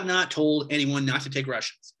have not told anyone not to take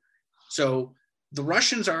Russians. So the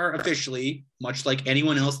Russians are officially, much like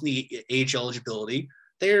anyone else in the age eligibility,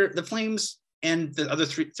 the Flames and the other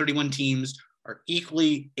 31 teams are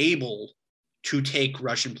equally able to take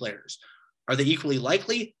Russian players. Are they equally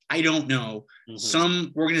likely? I don't know. Mm-hmm.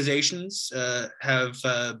 Some organizations have,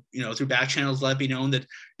 through back channels let it be known that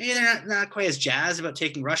they're not quite as jazzed about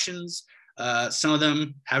taking Russians. Some of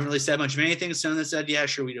them haven't really said much of anything. Some of them said, yeah,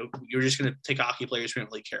 sure, we don't. You're just going to take hockey players. We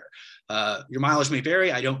don't really care. Your mileage may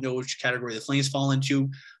vary. I don't know which category the Flames fall into.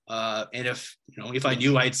 And if I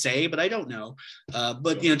knew, I'd say, but I don't know.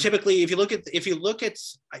 But typically, if you look at,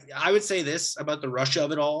 I would say this about the Russia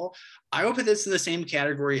of it all. I would put this in the same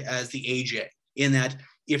category as the AJ, in that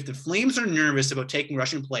if the Flames are nervous about taking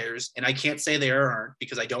Russian players, and I can't say they aren't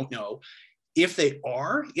because I don't know. If they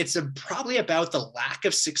are, it's probably about the lack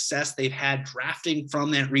of success they've had drafting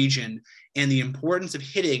from that region and the importance of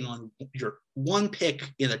hitting on your one pick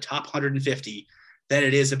in the top 150 that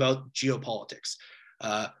it is about geopolitics.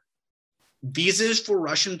 Visas for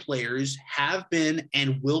Russian players have been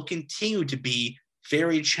and will continue to be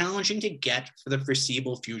very challenging to get for the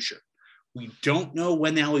foreseeable future. We don't know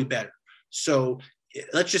when that will be better. So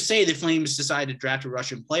let's just say the Flames decide to draft a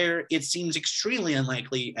Russian player. It seems extremely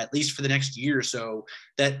unlikely, at least for the next year or so,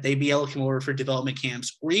 that they'd be able to come over for development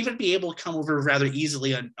camps or even be able to come over rather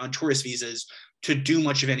easily on tourist visas to do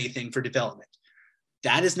much of anything for development.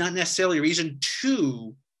 That is not necessarily a reason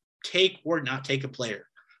to take or not take a player.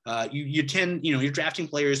 You're drafting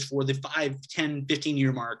players for the 5, 10,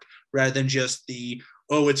 15-year mark rather than just it's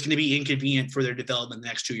going to be inconvenient for their development in the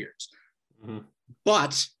next 2 years. Mm-hmm.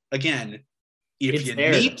 But again, if you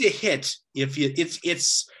need to hit,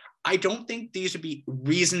 I don't think these would be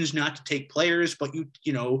reasons not to take players, but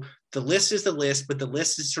the list is the list, but the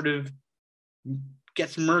list is sort of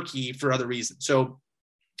gets murky for other reasons. So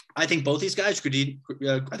I think both these guys, I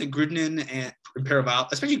think Grudinin and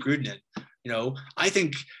Paraval, especially Grudinin, I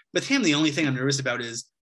think with him, the only thing I'm nervous about is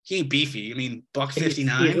he ain't beefy. I mean, $159. He's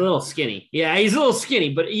a little skinny. Yeah, he's a little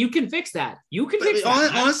skinny, but you can fix that.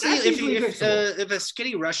 Honestly, if a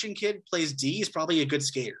skinny Russian kid plays D, he's probably a good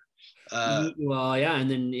skater. And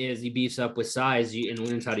then as he beefs up with size and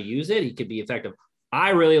learns how to use it, he could be effective. I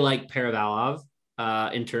really like Paravalov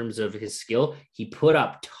in terms of his skill. He put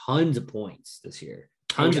up tons of points this year,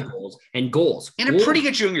 tons of goals. In a pretty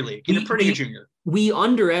good junior league. We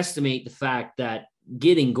underestimate the fact that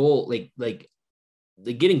getting goal,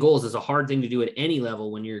 getting goals is a hard thing to do at any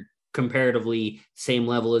level when you're comparatively same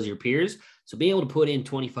level as your peers. So being able to put in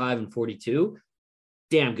 25 and 42,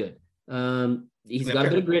 damn good. He's got a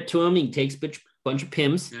bit of grit to him. He takes a bunch of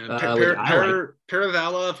PIMs.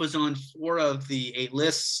 Paravalov was on 4 of the 8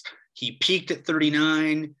 lists. He peaked at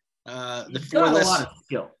 39. The 4 lists. A lot of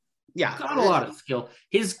skill. Yeah. Got a lot of skill.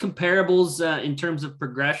 His comparables in terms of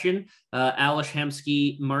progression, Ales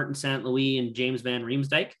Hemsky, Martin St. Louis, and James Van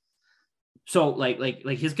Riemsdyk. So like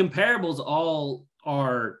his comparables all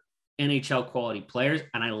are NHL quality players.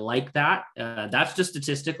 And I like that. That's just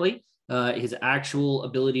statistically his actual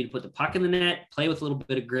ability to put the puck in the net, play with a little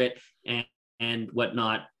bit of grit and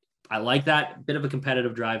whatnot. I like that bit of a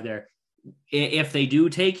competitive drive there. If they do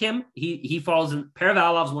take him, he falls in.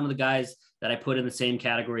 Paravalov's one of the guys that I put in the same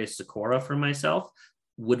category as Sikora for myself.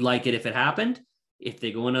 Would like it if it happened. If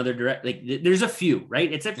they go another direct, there's a few,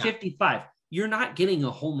 right? It's at 55. You're not getting a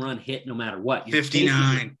home run hit no matter what. You're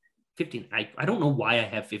 59. 15. I don't know why I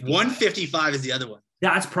have 50. 155 is the other one.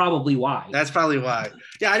 That's probably why.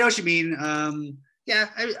 Yeah, I know what you mean.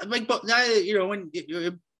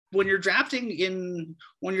 When you're drafting in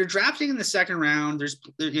the second round, there's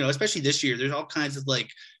especially this year, there's all kinds of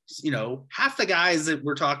half the guys that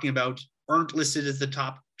we're talking about aren't listed as the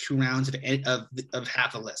top 2 rounds of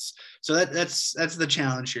half the list. So that's the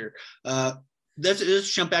challenge here.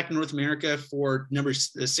 Let's jump back to North America for the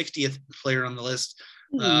 60th player on the list.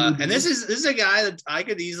 And this is a guy that I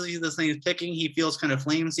could easily see the Flames picking. He feels kind of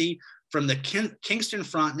flamesy. From the Kingston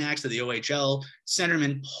Frontenacs of the OHL,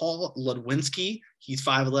 centerman Paul Ludwinski. He's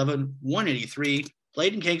 5'11", 183.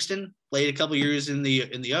 Played in Kingston. Played a couple years in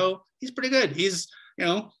the O. He's pretty good. He's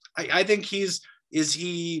I think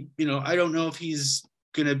I don't know if he's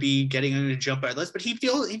gonna be getting on a jump by list, but he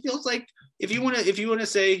feels like if you want to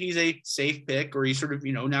say he's a safe pick or he's sort of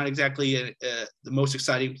not exactly the most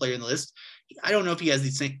exciting player in the list. I don't know if he has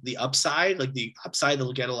the upside, the upside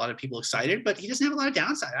that'll get a lot of people excited, but he doesn't have a lot of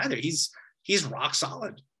downside either. He's rock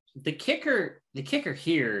solid. the kicker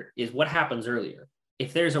here is what happens earlier.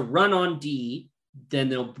 If there's a run on D, then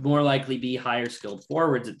there'll more likely be higher skilled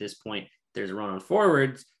forwards at this point. If there's a run on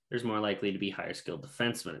forwards, there's more likely to be higher skilled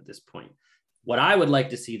defensemen at this point. What I would like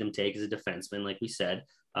to see them take is a defenseman, like we said.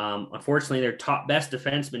 Unfortunately, their best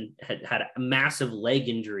defenseman had massive leg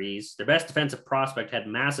injuries. Their best defensive prospect had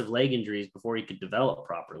massive leg injuries before he could develop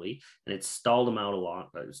properly, and it stalled him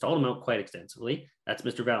out quite extensively. That's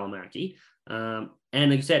Mr. Valimaki.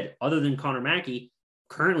 And like I said, other than Connor Mackey,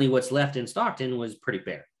 currently what's left in Stockton was pretty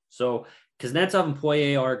bare. So Kuznetsov and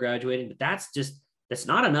Poirier are graduating, but that's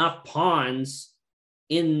not enough pawns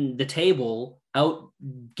in the table out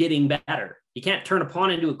getting better. You can't turn a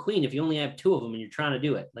pawn into a queen if you only have two of them and you're trying to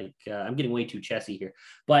do it. Like I'm getting way too chessy here,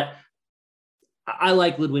 but I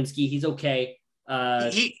like Ludwinski. He's okay.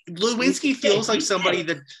 Ludwinski feels like somebody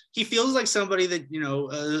that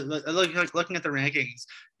looking at the rankings,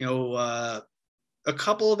 a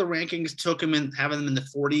couple of the rankings took him in, having them in the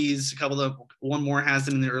 40s. One more has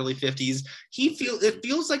them in the early 50s. It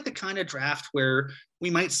feels like the kind of draft where we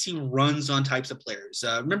might see runs on types of players.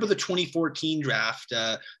 Remember the 2014 draft,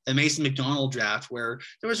 the Mason McDonald draft, where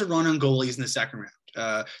there was a run on goalies in the second round.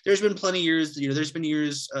 There's been plenty of years, there's been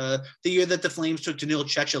years, the year that the Flames took Daniil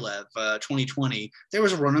Chechelev, 2020, there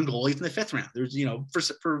was a run on goalies in the fifth round. There's,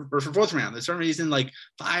 for fourth round, there's some reason like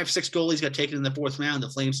 5-6 goalies got taken in the fourth round. The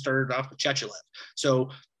Flames started off with Chechelev. So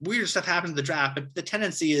weird stuff happens in the draft, but the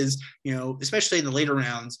tendency is, especially in the later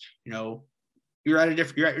rounds, you're at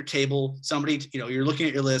your table, somebody, you're looking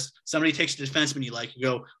at your list, somebody takes a defenseman you like, you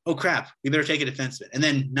go, oh crap, we better take a defenseman. And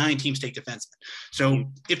then 9 teams take defenseman. So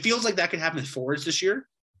it feels like that could happen with forwards this year.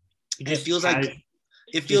 It feels like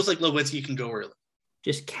Ludwinski can go early.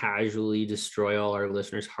 Just casually destroy all our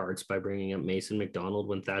listeners' hearts by bringing up Mason McDonald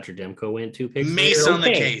when Thatcher Demko went 2 picks. Mace on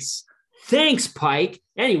the case. Thanks, Pike.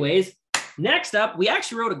 Anyways, next up, we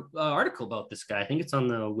actually wrote an article about this guy. I think it's on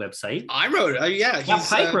the website. I wrote it. Yeah.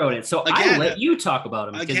 Pike wrote it. So I'll let you talk about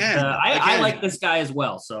him. I like this guy as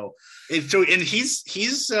well. I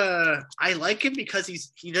like him because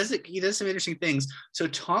he does some interesting things. So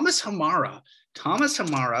Thomas Hamara,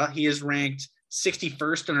 he is ranked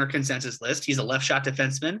 61st on our consensus list. He's a left shot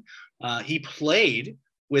defenseman. He played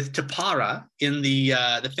with Tappara in the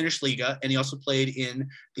Finnish Liga, and he also played in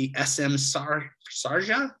the SM Sarja.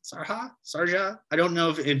 I don't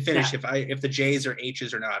know if in Finnish if the J's are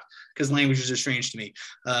H's or not, because languages are strange to me.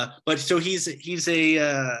 But so he's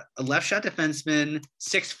a left shot defenseman,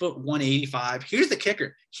 6 foot 185. Here's the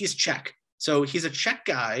kicker: he's Czech. So he's a Czech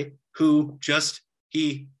guy who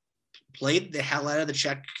he played the hell out of the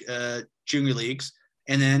Czech junior leagues,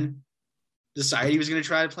 and then decided he was going to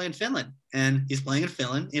try to play in Finland, and he's playing in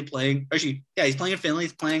Finland. He's playing in Finland.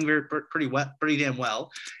 He's playing pretty damn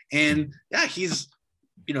well, and he's,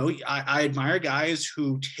 I admire guys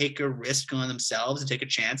who take a risk on themselves and take a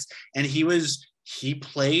chance. And he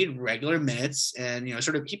played regular minutes, and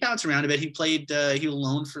he bounced around a bit. He played he was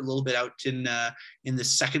loaned for a little bit out in the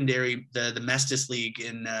secondary, the Mestis League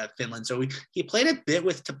in Finland. So he played a bit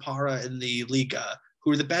with Tappara in the Liga,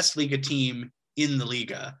 who are the best Liga team in the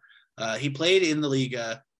Liga. He played in the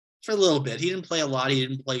Liga for a little bit. He didn't play a lot. He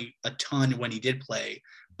didn't play a ton when he did play,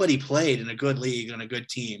 but he played in a good league on a good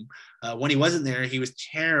team. When he wasn't there, he was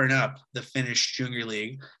tearing up the Finnish Junior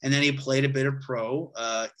League, and then he played a bit of pro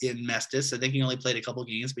in Mestis. I think he only played a couple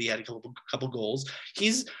games, but he had a couple goals.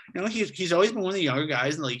 He's always been one of the younger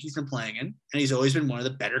guys in the league he's been playing in, and he's always been one of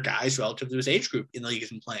the better guys relative to his age group in the league he's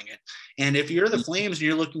been playing in. And if you're the Flames and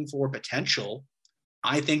you're looking for potential,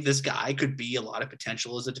 I think this guy could be a lot of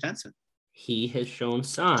potential as a defenseman. He has shown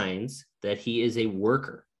signs that he is a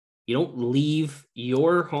worker. You don't leave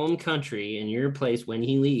your home country and your place when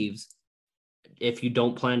he leaves if you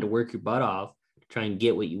don't plan to work your butt off to try and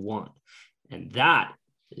get what you want. And that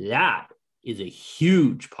is a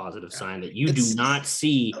huge positive sign that you do not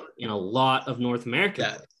see in a lot of North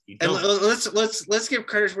America. And let's give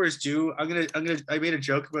credit where it's due. I made a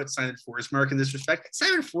joke about Simon Forsmark in this respect.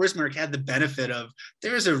 Simon Forsmark had the benefit of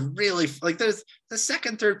there's the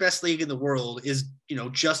second, third best league in the world is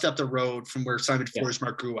just up the road from where Simon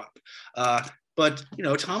Forsmark grew up. But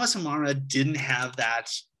Thomas Hamara didn't have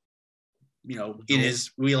that in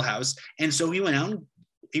his wheelhouse, and so he went out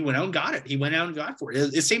and got it. He went out and got for it.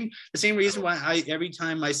 It's the same reason why every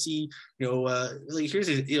time I see who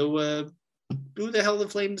the hell the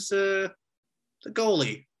Flames the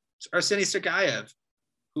goalie, Arseny Sergayev.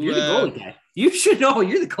 You're the goalie guy. You should know.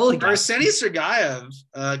 You're the goalie guy. Arseny Sergayev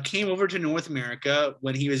came over to North America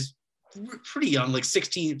when he was pretty young, like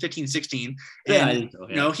 15, 16. And,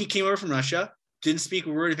 he came over from Russia. didn't speak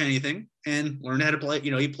a word of anything and learned how to play.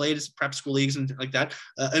 He played his prep school leagues and like that.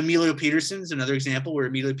 Emilio Peterson's another example where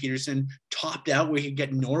Emilio Peterson topped out where he could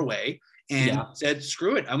get Norway and said,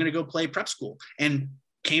 screw it, I'm going to go play prep school. And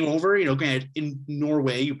came over, granted in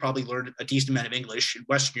Norway, you probably learned a decent amount of English. In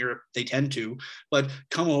Western Europe, they tend to, but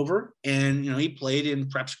come over and, he played in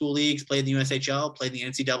prep school leagues, played in the USHL, played in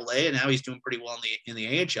the NCAA, and now he's doing pretty well in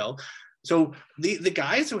the AHL. So the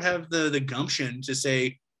guys who have the gumption to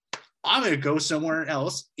say, I'm going to go somewhere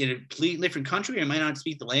else in a completely different country. I might not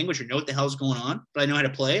speak the language or know what the hell's going on, but I know how to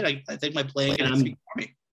play it. I think my play can speak for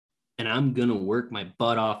me. And I'm going to work my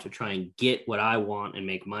butt off to try and get what I want and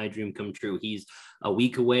make my dream come true. He's a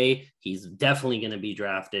week away. He's definitely going to be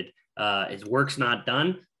drafted. His work's not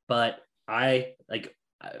done, but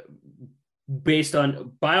based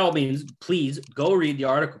on, by all means, please go read the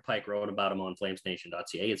article Pike wrote about him on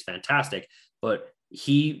flamesnation.ca. It's fantastic, but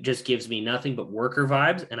he just gives me nothing but worker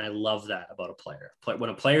vibes. And I love that about a player. When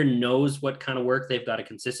a player knows what kind of work they've got to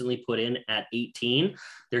consistently put in at 18,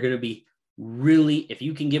 they're going to be really, if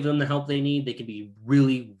you can give them the help they need, they can be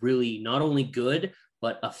really, really not only good,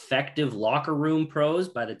 but effective locker room pros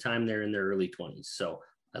by the time they're in their early 20s. So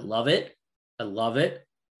I love it.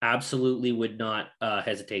 Absolutely would not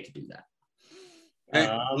hesitate to do that.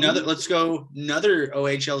 Let's go. Another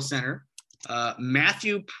OHL center,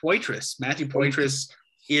 Matthew Poitras. Matthew Poitras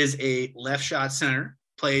is a left shot center,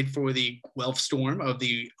 played for the Guelph Storm of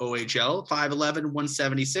the OHL, 5'11",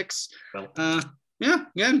 176.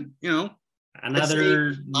 Again,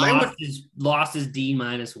 another lost his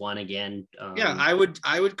D-1 again.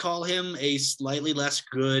 I would call him a slightly less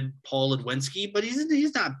good Paul Ludwinski, but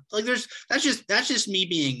he's not like that's just me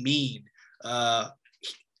being mean.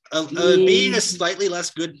 Being a slightly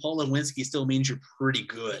less good Paul Ludwinski still means you're pretty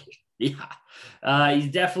good. Yeah,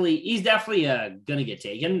 he's definitely gonna get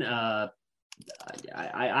taken. I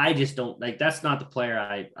just don't like. That's not the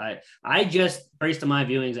player. I just, based on my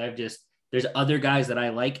viewings, there's other guys that I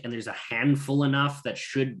like, and there's a handful enough that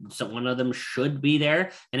one of them should be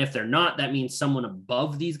there. And if they're not, that means someone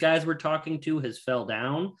above these guys we're talking to has fell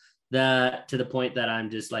down to the point that I'm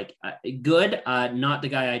just like, good, not the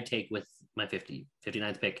guy I'd take with my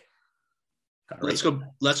 59th pick. Let's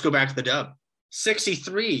go back to the dub.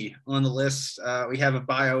 63 on the list. We have a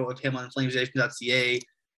bio of him on flamesation.ca.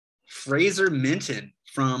 Fraser Minton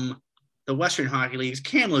from the Western Hockey League's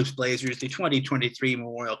Kamloops Blazers, the 2023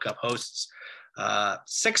 Memorial Cup hosts.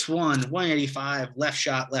 6'1", 185, left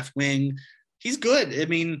shot, left wing. He's good. I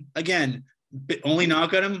mean, again, only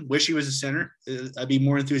knock on him, wish he was a center. I'd be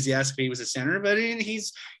more enthusiastic if he was a center, but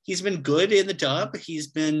he's been good in the dub. He's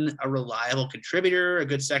been a reliable contributor, a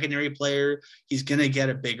good secondary player. He's going to get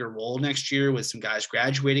a bigger role next year with some guys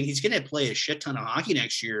graduating. He's going to play a shit ton of hockey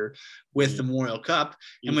next year with the Memorial Cup.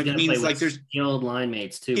 And it means like there's skilled line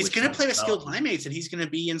mates too. He's going to play with skilled line mates, and he's going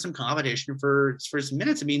to be in some competition for some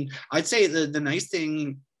minutes. I mean, I'd say the nice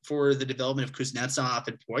thing for the development of Kuznetsov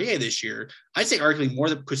and Poirier this year, I'd say arguably more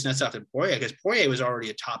than Kuznetsov and Poirier, because Poirier was already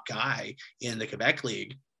a top guy in the Quebec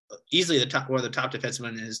League, easily one of the top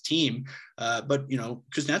defensemen in his team. But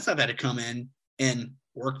Kuznetsov had to come in and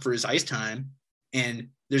work for his ice time, and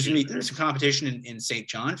there's some competition in St.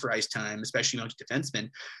 John for ice time, especially amongst defensemen.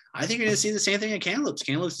 I think you're going to see the same thing in Kamloops.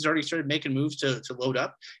 Kamloops has already started making moves to load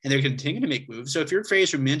up, and they're continuing to make moves. So if you're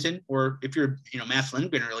Fraser Minton, or if you're Matt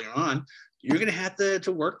Lindgren earlier on, you're going to have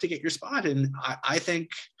to work to get your spot. And I think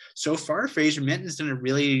so far, Fraser Minton's done a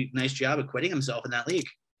really nice job of acquitting himself in that league.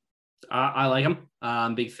 I like him.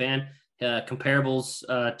 I'm a big fan.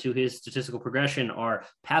 Comparables to his statistical progression are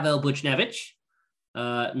Pavel Buchnevich,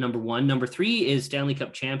 number 1. Number 3 is Stanley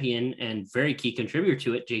Cup champion and very key contributor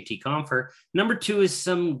to it, JT Compher. Number 2 is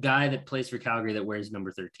some guy that plays for Calgary that wears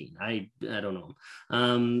number 13. I don't know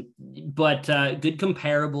him. But good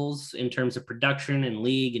comparables in terms of production and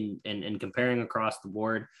league and comparing across the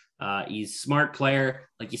board. He's a smart player.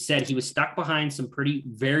 Like you said, he was stuck behind some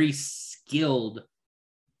very skilled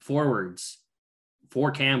forwards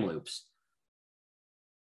for Kamloops.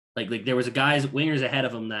 Like there was wingers ahead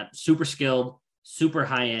of him that super skilled, super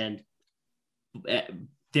high end.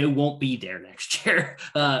 They won't be there next year.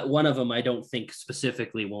 One of them I don't think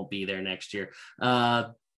specifically won't be there next year.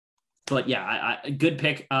 But yeah, good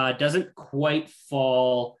pick. Doesn't quite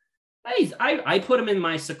fall. I put him in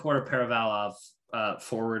my Sikora Paravalov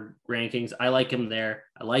forward rankings. I like him there.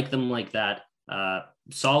 I like them like that.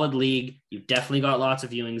 Solid league. You've definitely got lots of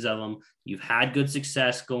viewings of them. You've had good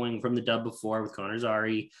success going from the dub before with Connor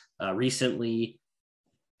Zary recently.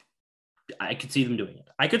 I could see them doing it.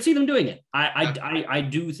 I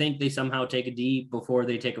do think they somehow take a D before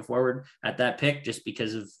they take a forward at that pick, just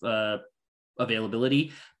because of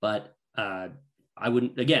availability. But I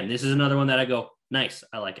wouldn't, again, this is another one that I go, nice.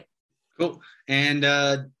 I like it. Cool. And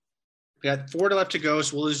we got 4 left to go.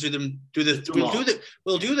 So we'll just we'll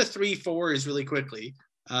do the 3-4s really quickly.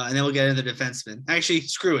 And then we'll get into the defenseman. Actually,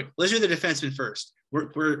 screw it. Let's do the defenseman first. We're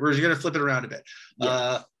going to flip it around a bit.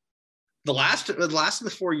 Yeah. The last of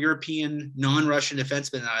the 4 European non-Russian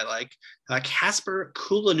defensemen that I like, Kasper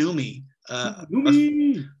Kulanumi,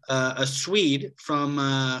 a Swede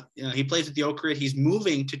from he plays at the Jokerit. He's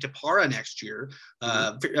moving to Tappara next year.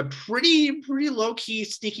 A pretty low-key,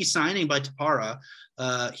 sneaky signing by Tappara.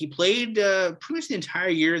 He played pretty much the entire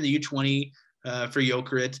year in the U20 for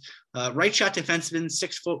Jokerit. Right shot defenseman,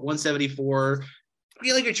 6 foot 174.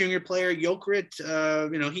 Really good junior player. Jokerit,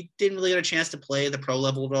 he didn't really get a chance to play at the pro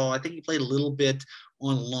level at all. I think he played a little bit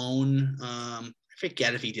on loan. I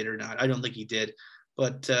forget if he did or not. I don't think he did.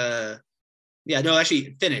 But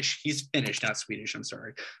Finnish. He's Finnish, not Swedish. I'm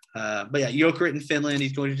sorry. Jokerit in Finland.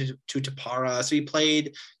 He's going to Tappara. So he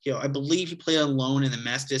played, I believe he played on loan in the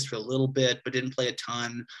Mestis for a little bit, but didn't play a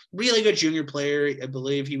ton. Really good junior player. I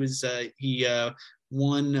believe he was,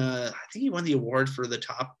 won he won the award for the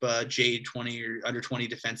top J20 or under 20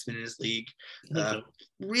 defenseman in his league.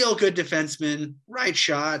 Real good defenseman, right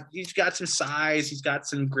shot. He's got some size, he's got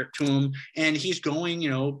some grip to him, and he's going,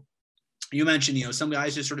 you mentioned, some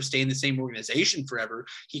guys just sort of stay in the same organization forever.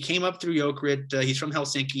 He came up through Jokerit. He's from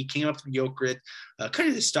Helsinki, came up through Jokerit, kind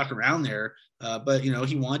of just stuck around there. But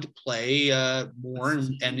he wanted to play more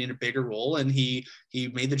and in a bigger role, and he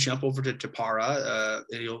made the jump over to Tappara.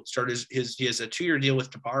 He'll start he has a 2-year deal with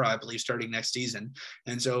Tappara, I believe, starting next season.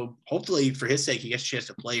 And so hopefully for his sake, he gets a chance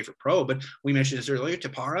to play for pro. But we mentioned this earlier,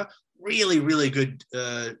 Tappara, really, really good,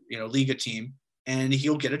 Liga team. And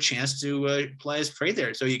he'll get a chance to play his trade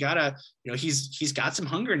there. So you gotta, he's got some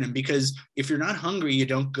hunger in him, because if you're not hungry, you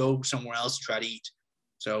don't go somewhere else to try to eat.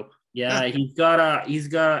 So yeah, he's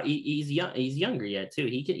younger yet too.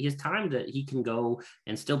 He has time that he can go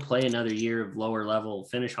and still play another year of lower level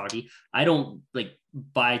Finnish hockey. I don't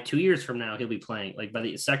by 2 years from now, he'll be playing, by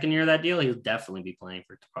the second year of that deal, he'll definitely be playing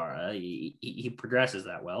for Tappara. He progresses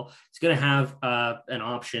that well. He's going to have an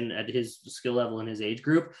option at his skill level in his age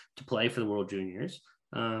group to play for the World Juniors.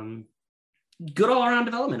 Good all around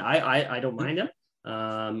development. I don't mind him.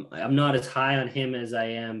 I'm not as high on him as I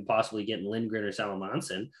am possibly getting Lindgren or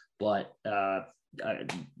Salamanson, but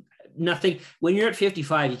nothing. When you're at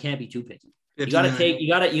 55, you can't be too picky. 59. You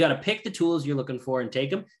gotta pick the tools you're looking for and take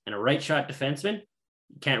them. And a right shot defenseman,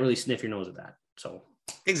 you can't really sniff your nose at that. So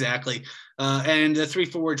exactly. And the 3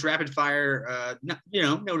 forwards, rapid fire.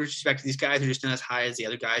 No disrespect to these guys, are just not as high as the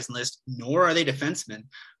other guys in the list, nor are they defensemen.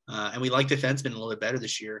 And we like defensemen a little bit better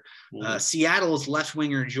this year. Seattle's left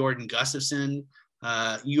winger Jordan Gustafson.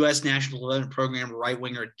 U.S. National Development Program right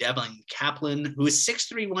winger Devin Kaplan, who is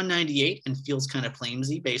 6'3", 198 and feels kind of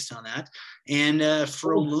flamesy based on that. And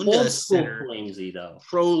Frölunda center,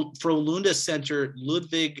 Frölunda center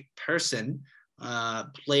Ludvig Persson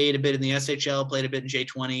played a bit in the SHL, played a bit in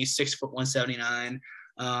J20, 6 foot 179.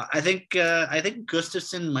 I think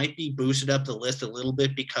Gustafson might be boosted up the list a little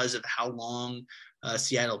bit because of how long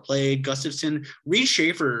Seattle played. Gustafson, Reed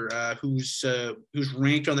Schaefer, who's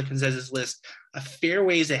ranked on the consensus list a fair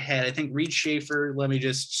ways ahead. I think Reed Schaefer, Reed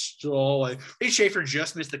Schaefer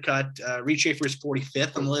just missed the cut. Reed Schaefer is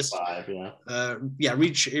 45th on the list.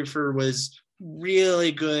 Reed Schaefer was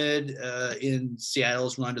really good in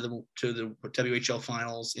Seattle's run to the WHL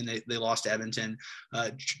finals, and they lost to Edmonton.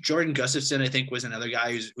 Jordan Gustafson, I think, was another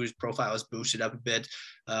guy whose profile was boosted up a bit.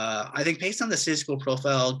 I think based on the statistical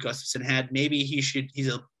profile Gustafson had, maybe he's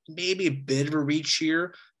maybe a bit of a reach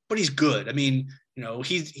here, but he's good. I mean,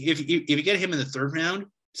 if you get him in the 3rd round,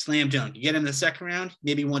 slam dunk. You get him in the 2nd round,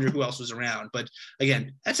 maybe wonder who else was around. But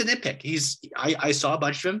again, that's a nitpick. I saw a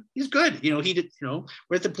bunch of him. He's good. He did. We're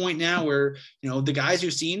at the point now where the guys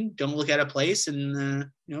you've seen don't look out of place, and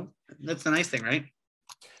that's the nice thing, right?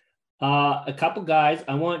 A couple guys.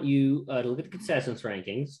 I want you to look at the consensus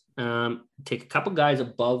rankings. Take a couple guys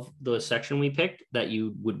above the section we picked that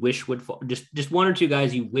you would wish would fall. Just 1 or 2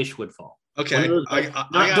 guys you wish would fall. Okay.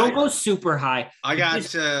 Don't go super high. I got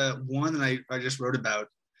one that I just wrote about.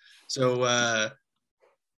 So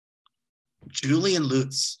Julian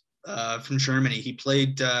Lutz from Germany. He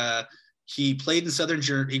played in Southern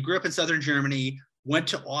Germany. He grew up in Southern Germany, went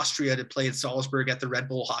to Austria to play at Salzburg at the Red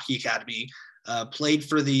Bull Hockey Academy. Played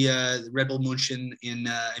for the Red Bull München in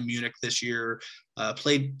Munich this year.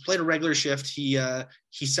 Played a regular shift. He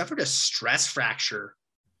suffered a stress fracture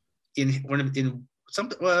in one of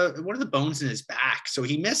the bones in his back, so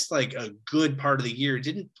he missed a good part of the year.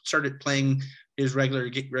 Didn't start playing his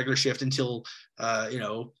regular shift until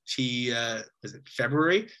he was it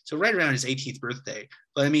February, so right around his 18th birthday.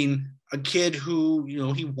 But I mean, a kid who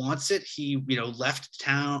he wants it. He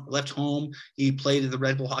left home. He played at the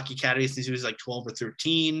Red Bull Hockey Academy since he was like 12 or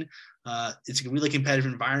 13. It's a really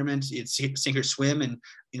competitive environment. It's sink or swim, and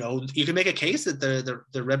you can make a case that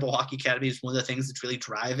the Red Bull Hockey Academy is one of the things that's really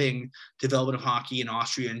driving development of hockey in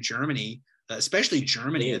Austria and Germany, especially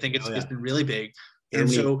Germany. I think it's been really big. And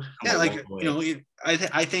so,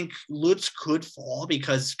 I think Lutz could fall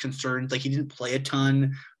because concerns, like he didn't play a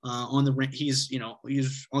ton on the he's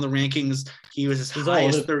on the rankings. He was as high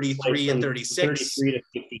as 33 and 36. 33 to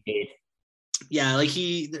 58. Yeah, like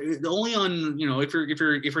only on if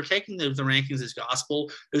we're taking the rankings as gospel,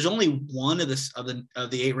 there's only one of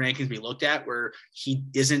the 8 rankings we looked at where he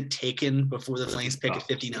isn't taken before the Flames pick at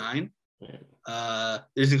 59.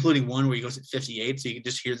 There's including one where he goes at 58, so you can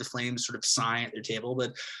just hear the Flames sort of sigh at their table.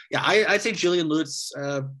 But yeah, I think Julian Lutz,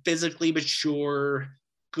 physically mature,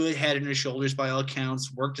 good head and his shoulders by all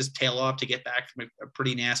accounts, worked his tail off to get back from a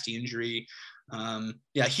pretty nasty injury.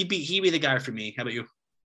 He'd be the guy for me. How about you?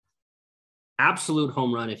 Absolute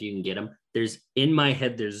home run if you can get him. In my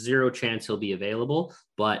head, there's zero chance he'll be available,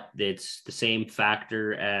 but it's the same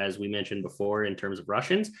factor as we mentioned before in terms of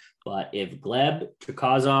Russians. But if Gleb,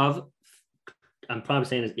 Chikazov, I'm probably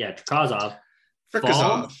saying this, yeah, Chikazov,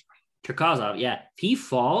 yeah. If he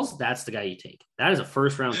falls, that's the guy you take. That is a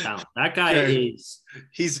first round talent. That guy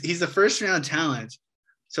he's a first round talent.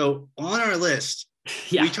 So on our list,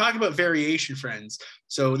 we talk about variation, friends.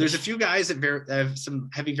 So there's a few guys that have some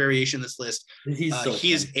heavy variation in this list. He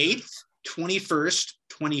is 8th, 21st,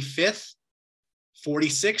 25th,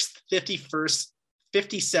 46th, 51st,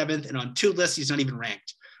 57th, and on 2 lists he's not even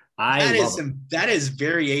ranked. That is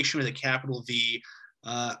variation with a capital V.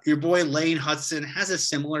 Your boy Lane Hutson has a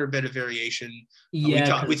similar bit of variation.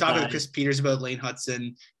 Yeah, we talk about Chris Peters about Lane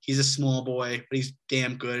Hutson. He's a small boy, but he's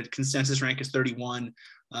damn good. Consensus rank is 31.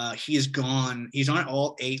 He is gone. He's on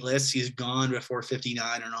all 8 lists. He's gone before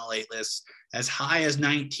 59 on all 8 lists. As high as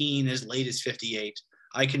 19, as late as 58.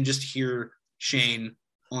 I can just hear Shane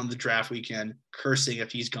on the draft weekend cursing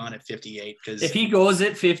if he's gone at 58. Because if he goes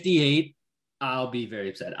at 58, I'll be very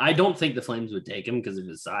upset. I don't think the Flames would take him because of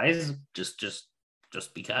his size, just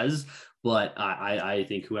because. But I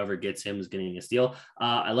think whoever gets him is getting a steal.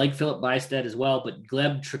 I like Philip Bystedt as well, but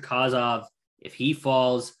Gleb Chikazov, if he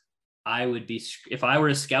falls, if I were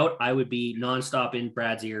a scout, I would be nonstop in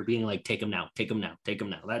Brad's ear being like, take him now.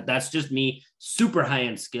 That's just me. Super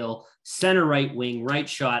high-end skill, center right wing, right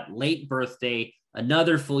shot, late birthday,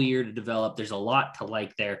 another full year to develop. There's a lot to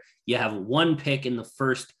like there. You have 1 pick in the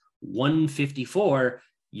first 154.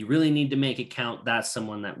 You really need to make it count. That's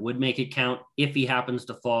someone that would make it count. If he happens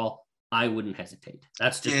to fall, I wouldn't hesitate.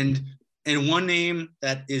 That's just and one name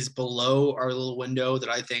that is below our little window that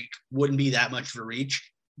I think wouldn't be that much of a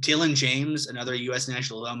reach. Dylan James, another U.S.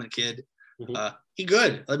 national development kid. Mm-hmm. He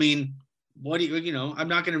good. I mean, I'm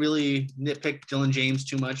not going to really nitpick Dylan James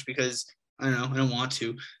too much because I don't want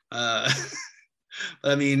to. But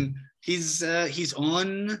I mean, he's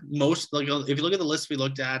on most, like, if you look at the list we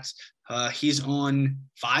looked at, he's on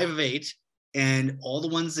 5 of 8, and all the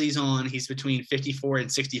ones that he's on, he's between 54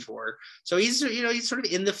 and 64. So he's sort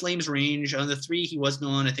of in the Flames range. On the 3 he wasn't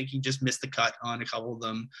on, I think he just missed the cut on a couple of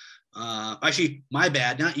them. Actually, my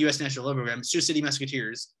bad, not U.S. National Level Program, Sioux City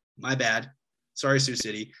Musketeers. My bad. Sorry, Sioux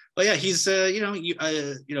City. But yeah, he's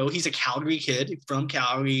he's a Calgary kid from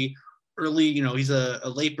Calgary. Early, he's a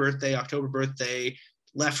late birthday, October birthday,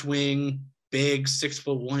 left wing, big, 6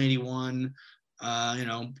 foot 181.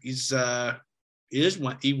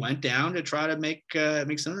 He went down to try to make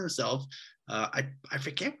something of himself. I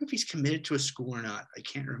forget if he's committed to a school or not. I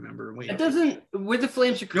can't remember. Wait, it doesn't. With the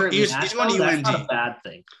Flames are currently, he's going to UND. That's not a bad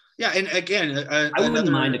thing. Yeah, and again, I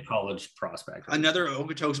wouldn't mind a college prospect. Another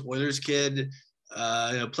Okotoks Oilers kid.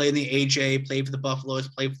 Played in the AJ, played for the Buffaloes,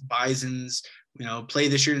 played for the Bisons.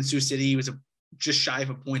 Played this year in Sioux City. He was just shy of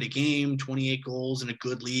a point a game, 28 goals in a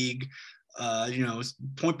good league.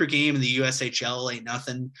 Point per game in the USHL ain't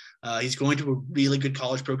nothing. He's going to a really good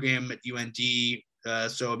college program at UND.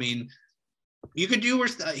 So I mean, you could do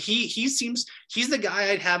worse. He's the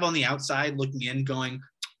guy I'd have on the outside looking in, going,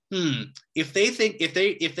 if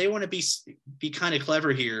they want to be kind of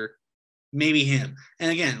clever here, maybe him.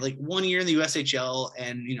 And again, like 1 year in the USHL,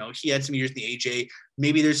 and he had some years in the AJ.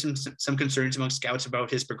 Maybe there's some concerns among scouts about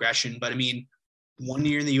his progression, but I mean, 1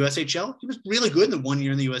 year in the USHL, he was really good in the 1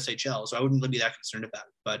 year in the USHL, so I wouldn't be that concerned about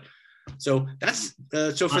it. But so that's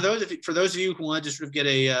so for those of you who want to sort of get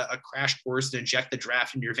a crash course to inject the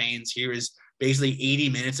draft in your veins, here is basically 80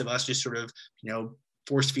 minutes of us just sort of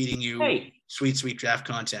force feeding you sweet draft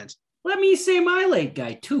content. Let me say my late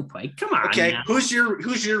guy too, Pike. Come on. Okay, now. who's your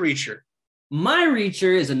reacher? My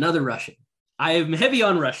reacher is another Russian. I am heavy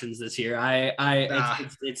on Russians this year.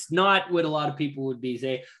 It's not what a lot of people would be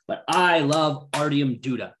say, but I love Artyom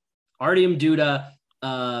Duda. Artyom Duda,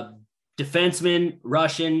 defenseman,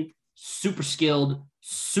 Russian, super skilled,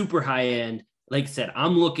 super high end. Like I said,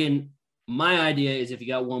 my idea is if you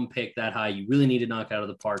got one pick that high, you really need to knock out of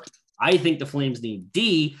the park. I think the Flames need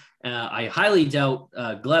D. I highly doubt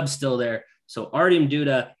Gleb's still there. So Artyom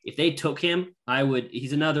Duda, if they took him,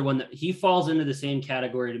 he's another one that he falls into the same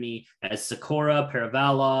category to me as Sikora,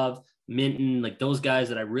 Perevalov, Minton, like those guys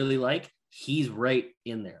that I really like. He's right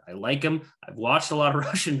in there. I like him. I've watched a lot of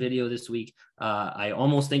Russian video this week. I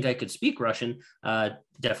almost think I could speak Russian.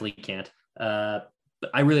 Definitely can't. But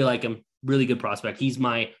I really like him. Really good prospect. He's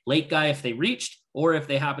my late guy if they reached, or if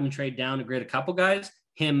they happen to trade down to grade a couple guys.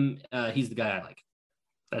 He's the guy I like.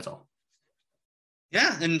 That's all.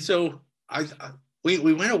 Yeah, and so we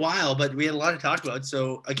went a while, but we had a lot to talk about.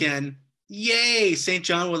 So again, yay, St.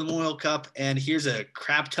 John with Memorial Cup, and here's a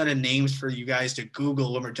crap ton of names for you guys to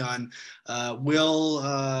Google when we're done.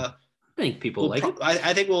 I think people like it.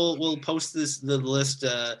 I think we'll post the list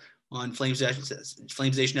on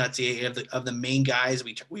flamesnation.ca of the main guys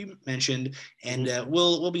we mentioned, and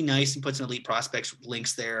we'll be nice and put some elite prospects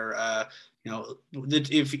links there.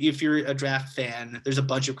 If you're a draft fan, there's a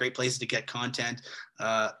bunch of great places to get content.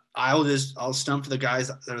 I'll stump for the guys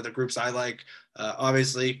that are the groups I like.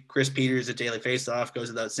 Obviously, Chris Peters at Daily Faceoff goes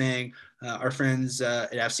without saying. Our friends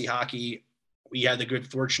at FC Hockey, we had the good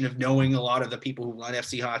fortune of knowing a lot of the people who run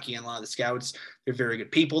FC Hockey and a lot of the scouts. They're very good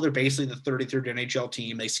people. They're basically the 33rd NHL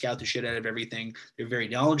team. They scout the shit out of everything. They're very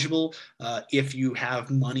knowledgeable. If you have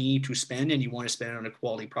money to spend and you want to spend it on a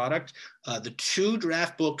quality product, the two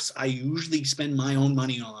draft books I usually spend my own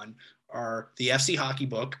money on are the FC Hockey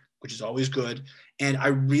book, which is always good. And I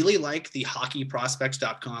really like the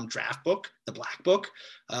hockeyprospects.com draft book, the black book.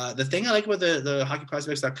 The thing I like about the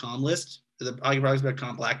hockeyprospects.com list, the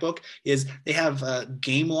hockeyprospects.com black book, is they have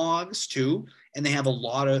game logs too. And they have a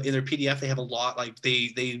lot of, in their PDF, they have a lot, like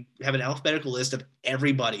they have an alphabetical list of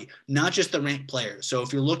everybody, not just the ranked players. So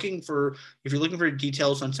if you're looking for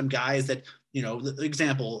details on some guys that, the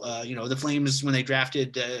example, the Flames, when they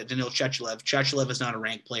drafted Danil Chechelev is not a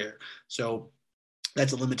ranked player. So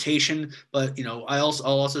that's a limitation, but I'll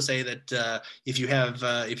also say that if you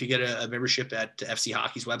get a membership at FC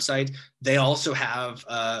Hockey's website, they also have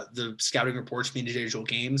the scouting reports from individual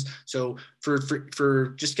games. So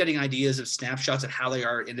for just getting ideas of snapshots of how they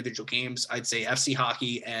are individual games, I'd say FC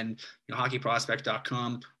Hockey and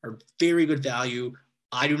hockeyprospect.com are very good value.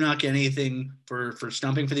 I do not get anything for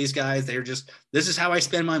stumping for these guys. They're just, this is how I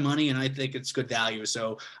spend my money, and I think it's good value.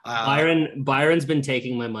 So Byron's been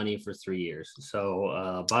taking my money for 3 years.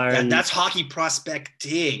 So Byron, that's hockey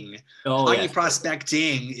prospecting. Hockey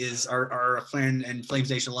prospecting is our friend and Flames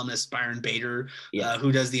Nation alumnus Byron Bader,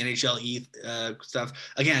 who does the NHL stuff.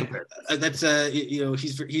 Again, that's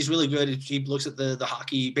he's really good. He looks at the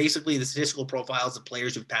hockey, basically the statistical profiles of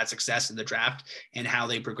players who've had success in the draft and how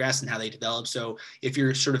they progress and how they develop. So if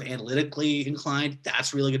you're sort of analytically inclined,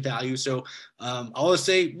 that's really good value. So I'll always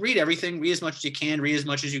say, read everything, read as much as you can, read as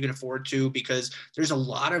much as you can afford to, because there's a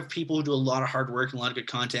lot of people who do a lot of hard work and a lot of good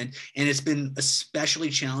content. And it's been especially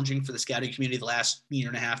challenging for the scouting community the last year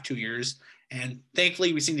and a half, 2 years. And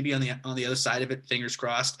thankfully we seem to be on the other side of it, fingers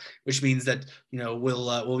crossed, which means that,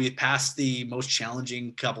 we'll be past the most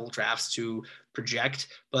challenging couple drafts to project.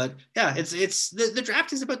 But yeah, it's the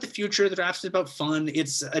draft is about the future. The draft is about fun.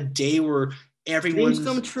 It's a day where everyone's dreams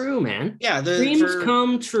come true, man. Yeah, dreams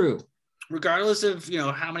come true. Regardless of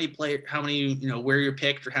how many where you're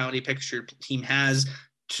picked or how many picks your team has,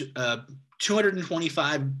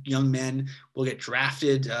 225 young men will get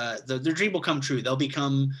drafted. Their dream will come true. They'll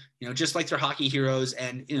become just like their hockey heroes,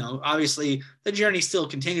 and obviously the journey still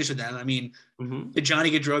continues with them. I mean, did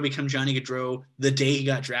Johnny Gaudreau become Johnny Gaudreau the day he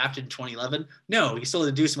got drafted in 2011? No, he still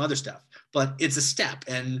had to do some other stuff. But it's a step,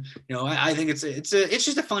 and I think it's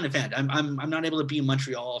just a fun event. I'm not able to be in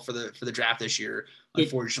Montreal for the draft this year,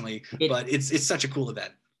 unfortunately. But it's such a cool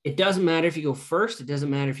event. It doesn't matter if you go first. It doesn't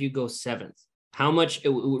matter if you go seventh. How much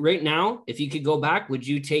right now? If you could go back, would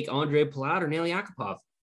you take Andre Palat or Nail Yakupov?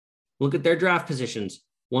 Look at their draft positions.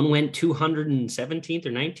 One went 217th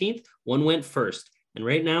or 19th. One went first. And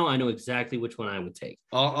right now, I know exactly which one I would take.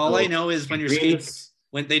 All I know is when you're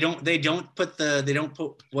when they don't put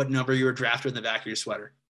what number you were drafted in the back of your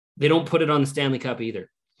sweater. They don't put it on the Stanley Cup either.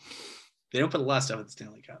 They don't put a lot of stuff in the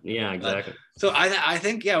Stanley Cup. Yeah, exactly. So I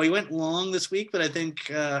think we went long this week, but I think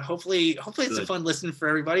hopefully it's a fun listen for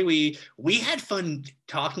everybody. We had fun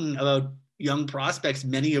talking about young prospects,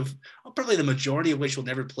 probably the majority of which will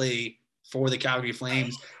never play for the Calgary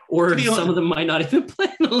Flames. Or some of them might not even play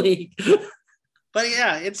in the league. But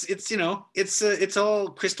yeah, it's all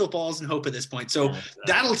crystal balls and hope at this point. So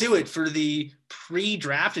that'll do it for the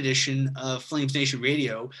pre-draft edition of Flames Nation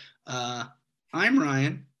Radio. I'm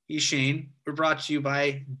Ryan. He's Shane. We're brought to you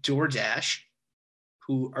by DoorDash,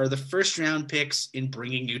 who are the first round picks in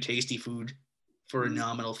bringing you tasty food for a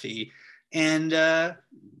nominal fee. And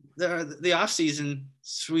the off season,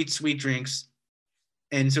 sweet drinks.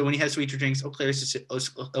 And so when you have sweet drinks, Eau Claire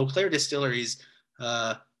Distilleries,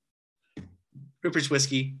 Rupert's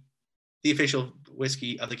Whiskey, the official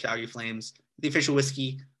whiskey of the Calgary Flames, the official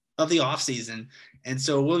whiskey of the off season. And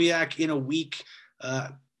so we'll be back in a week. We're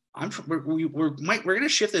going to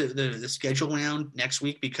shift the schedule around next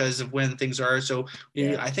week because of when things are. So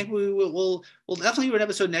I think we'll definitely do an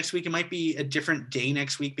episode next week. It might be a different day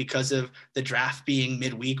next week because of the draft being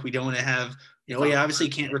midweek. We don't want to have, we obviously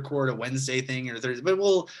can't record a Wednesday thing or Thursday, but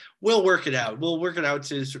we'll work it out. We'll work it out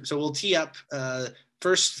so we'll tee up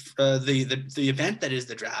first the event that is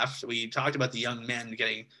the draft. We talked about the young men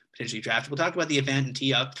getting potentially drafted. We'll talk about the event and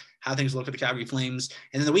tee up how things look for the Calgary Flames.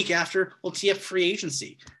 And then the week after, we'll tee up free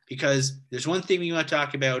agency, because there's one thing we want to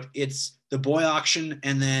talk about. It's the boy auction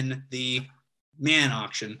and then the man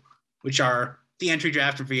auction, which are the entry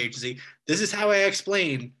draft and free agency. This is how I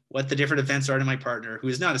explain what the different events are to my partner, who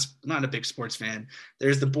is not a big sports fan.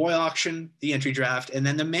 There's the boy auction, the entry draft, and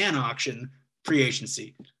then the man auction, free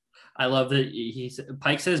agency. I love that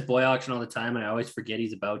Pike says boy auction all the time, and I always forget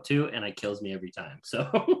he's about to, and it kills me every time.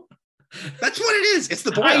 So that's what it is. It's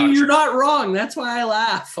the boy auction. You're not wrong. That's why I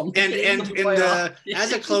laugh.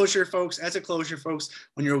 As a closure, folks,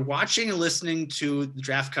 when you're watching and listening to the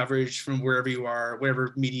draft coverage from wherever you are,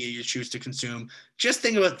 whatever media you choose to consume, just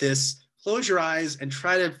think about this. Close your eyes and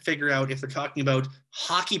try to figure out if they're talking about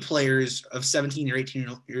hockey players of 17 or 18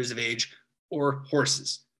 years of age or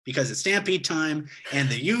horses. Because it's Stampede time, and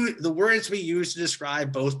the words we use to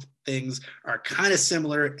describe both things are kind of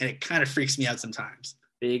similar, and it kind of freaks me out sometimes.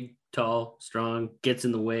 Big, tall, strong, gets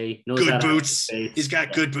in the way, knows good boots. He's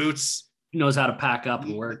got good boots. Knows how to pack up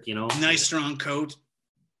and work. Nice strong coat.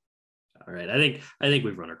 All right, I think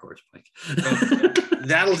we've run our course, Mike.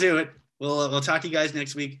 That'll do it. We'll talk to you guys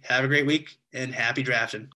next week. Have a great week and happy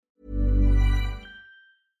drafting.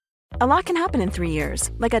 A lot can happen in 3 years,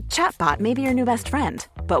 like a chatbot may be your new best friend.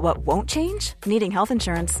 But what won't change? Needing health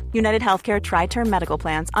insurance. United Healthcare Tri-Term Medical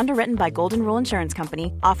Plans, underwritten by Golden Rule Insurance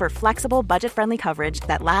Company, offer flexible, budget-friendly coverage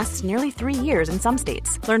that lasts nearly 3 years in some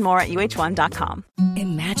states. Learn more at UH1.com.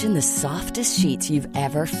 Imagine the softest sheets you've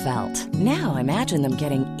ever felt. Now imagine them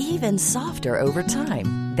getting even softer over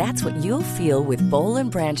time. That's what you'll feel with Boll &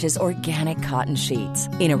 Branch's organic cotton sheets.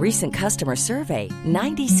 In a recent customer survey,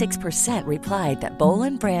 96% replied that Boll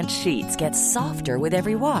 & Branch sheets get softer with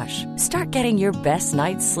every wash. Start getting your best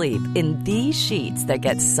night's sleep in these sheets that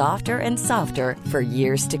get softer and softer for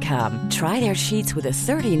years to come. Try their sheets with a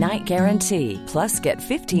 30-night guarantee. Plus, get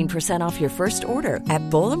 15% off your first order at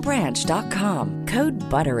bollandbranch.com. Code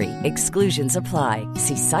BUTTERY. Exclusions apply.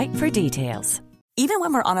 See site for details. Even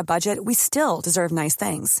when we're on a budget, we still deserve nice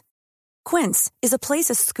things. Quince is a place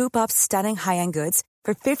to scoop up stunning high-end goods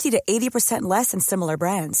for 50 to 80% less than similar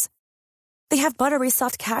brands. They have buttery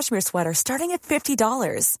soft cashmere sweaters starting at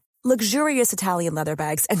 $50, luxurious Italian leather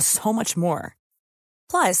bags, and so much more.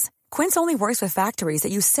 Plus, Quince only works with factories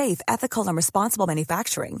that use safe, ethical, and responsible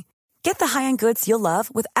manufacturing. Get the high-end goods you'll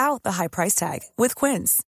love without the high price tag with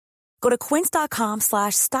Quince. Go to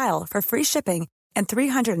quince.com/style for free shipping and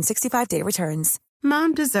 365-day returns.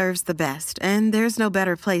 Mom deserves the best, and there's no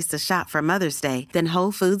better place to shop for Mother's Day than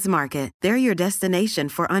Whole Foods Market. They're your destination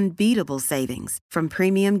for unbeatable savings, from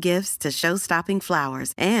premium gifts to show-stopping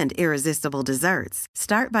flowers and irresistible desserts.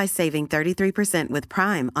 Start by saving 33% with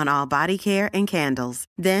Prime on all body care and candles.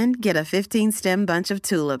 Then get a 15-stem bunch of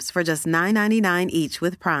tulips for just $9.99 each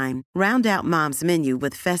with Prime. Round out Mom's menu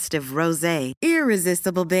with festive rosé,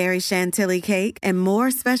 irresistible berry chantilly cake, and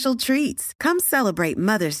more special treats. Come celebrate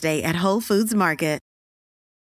Mother's Day at Whole Foods Market.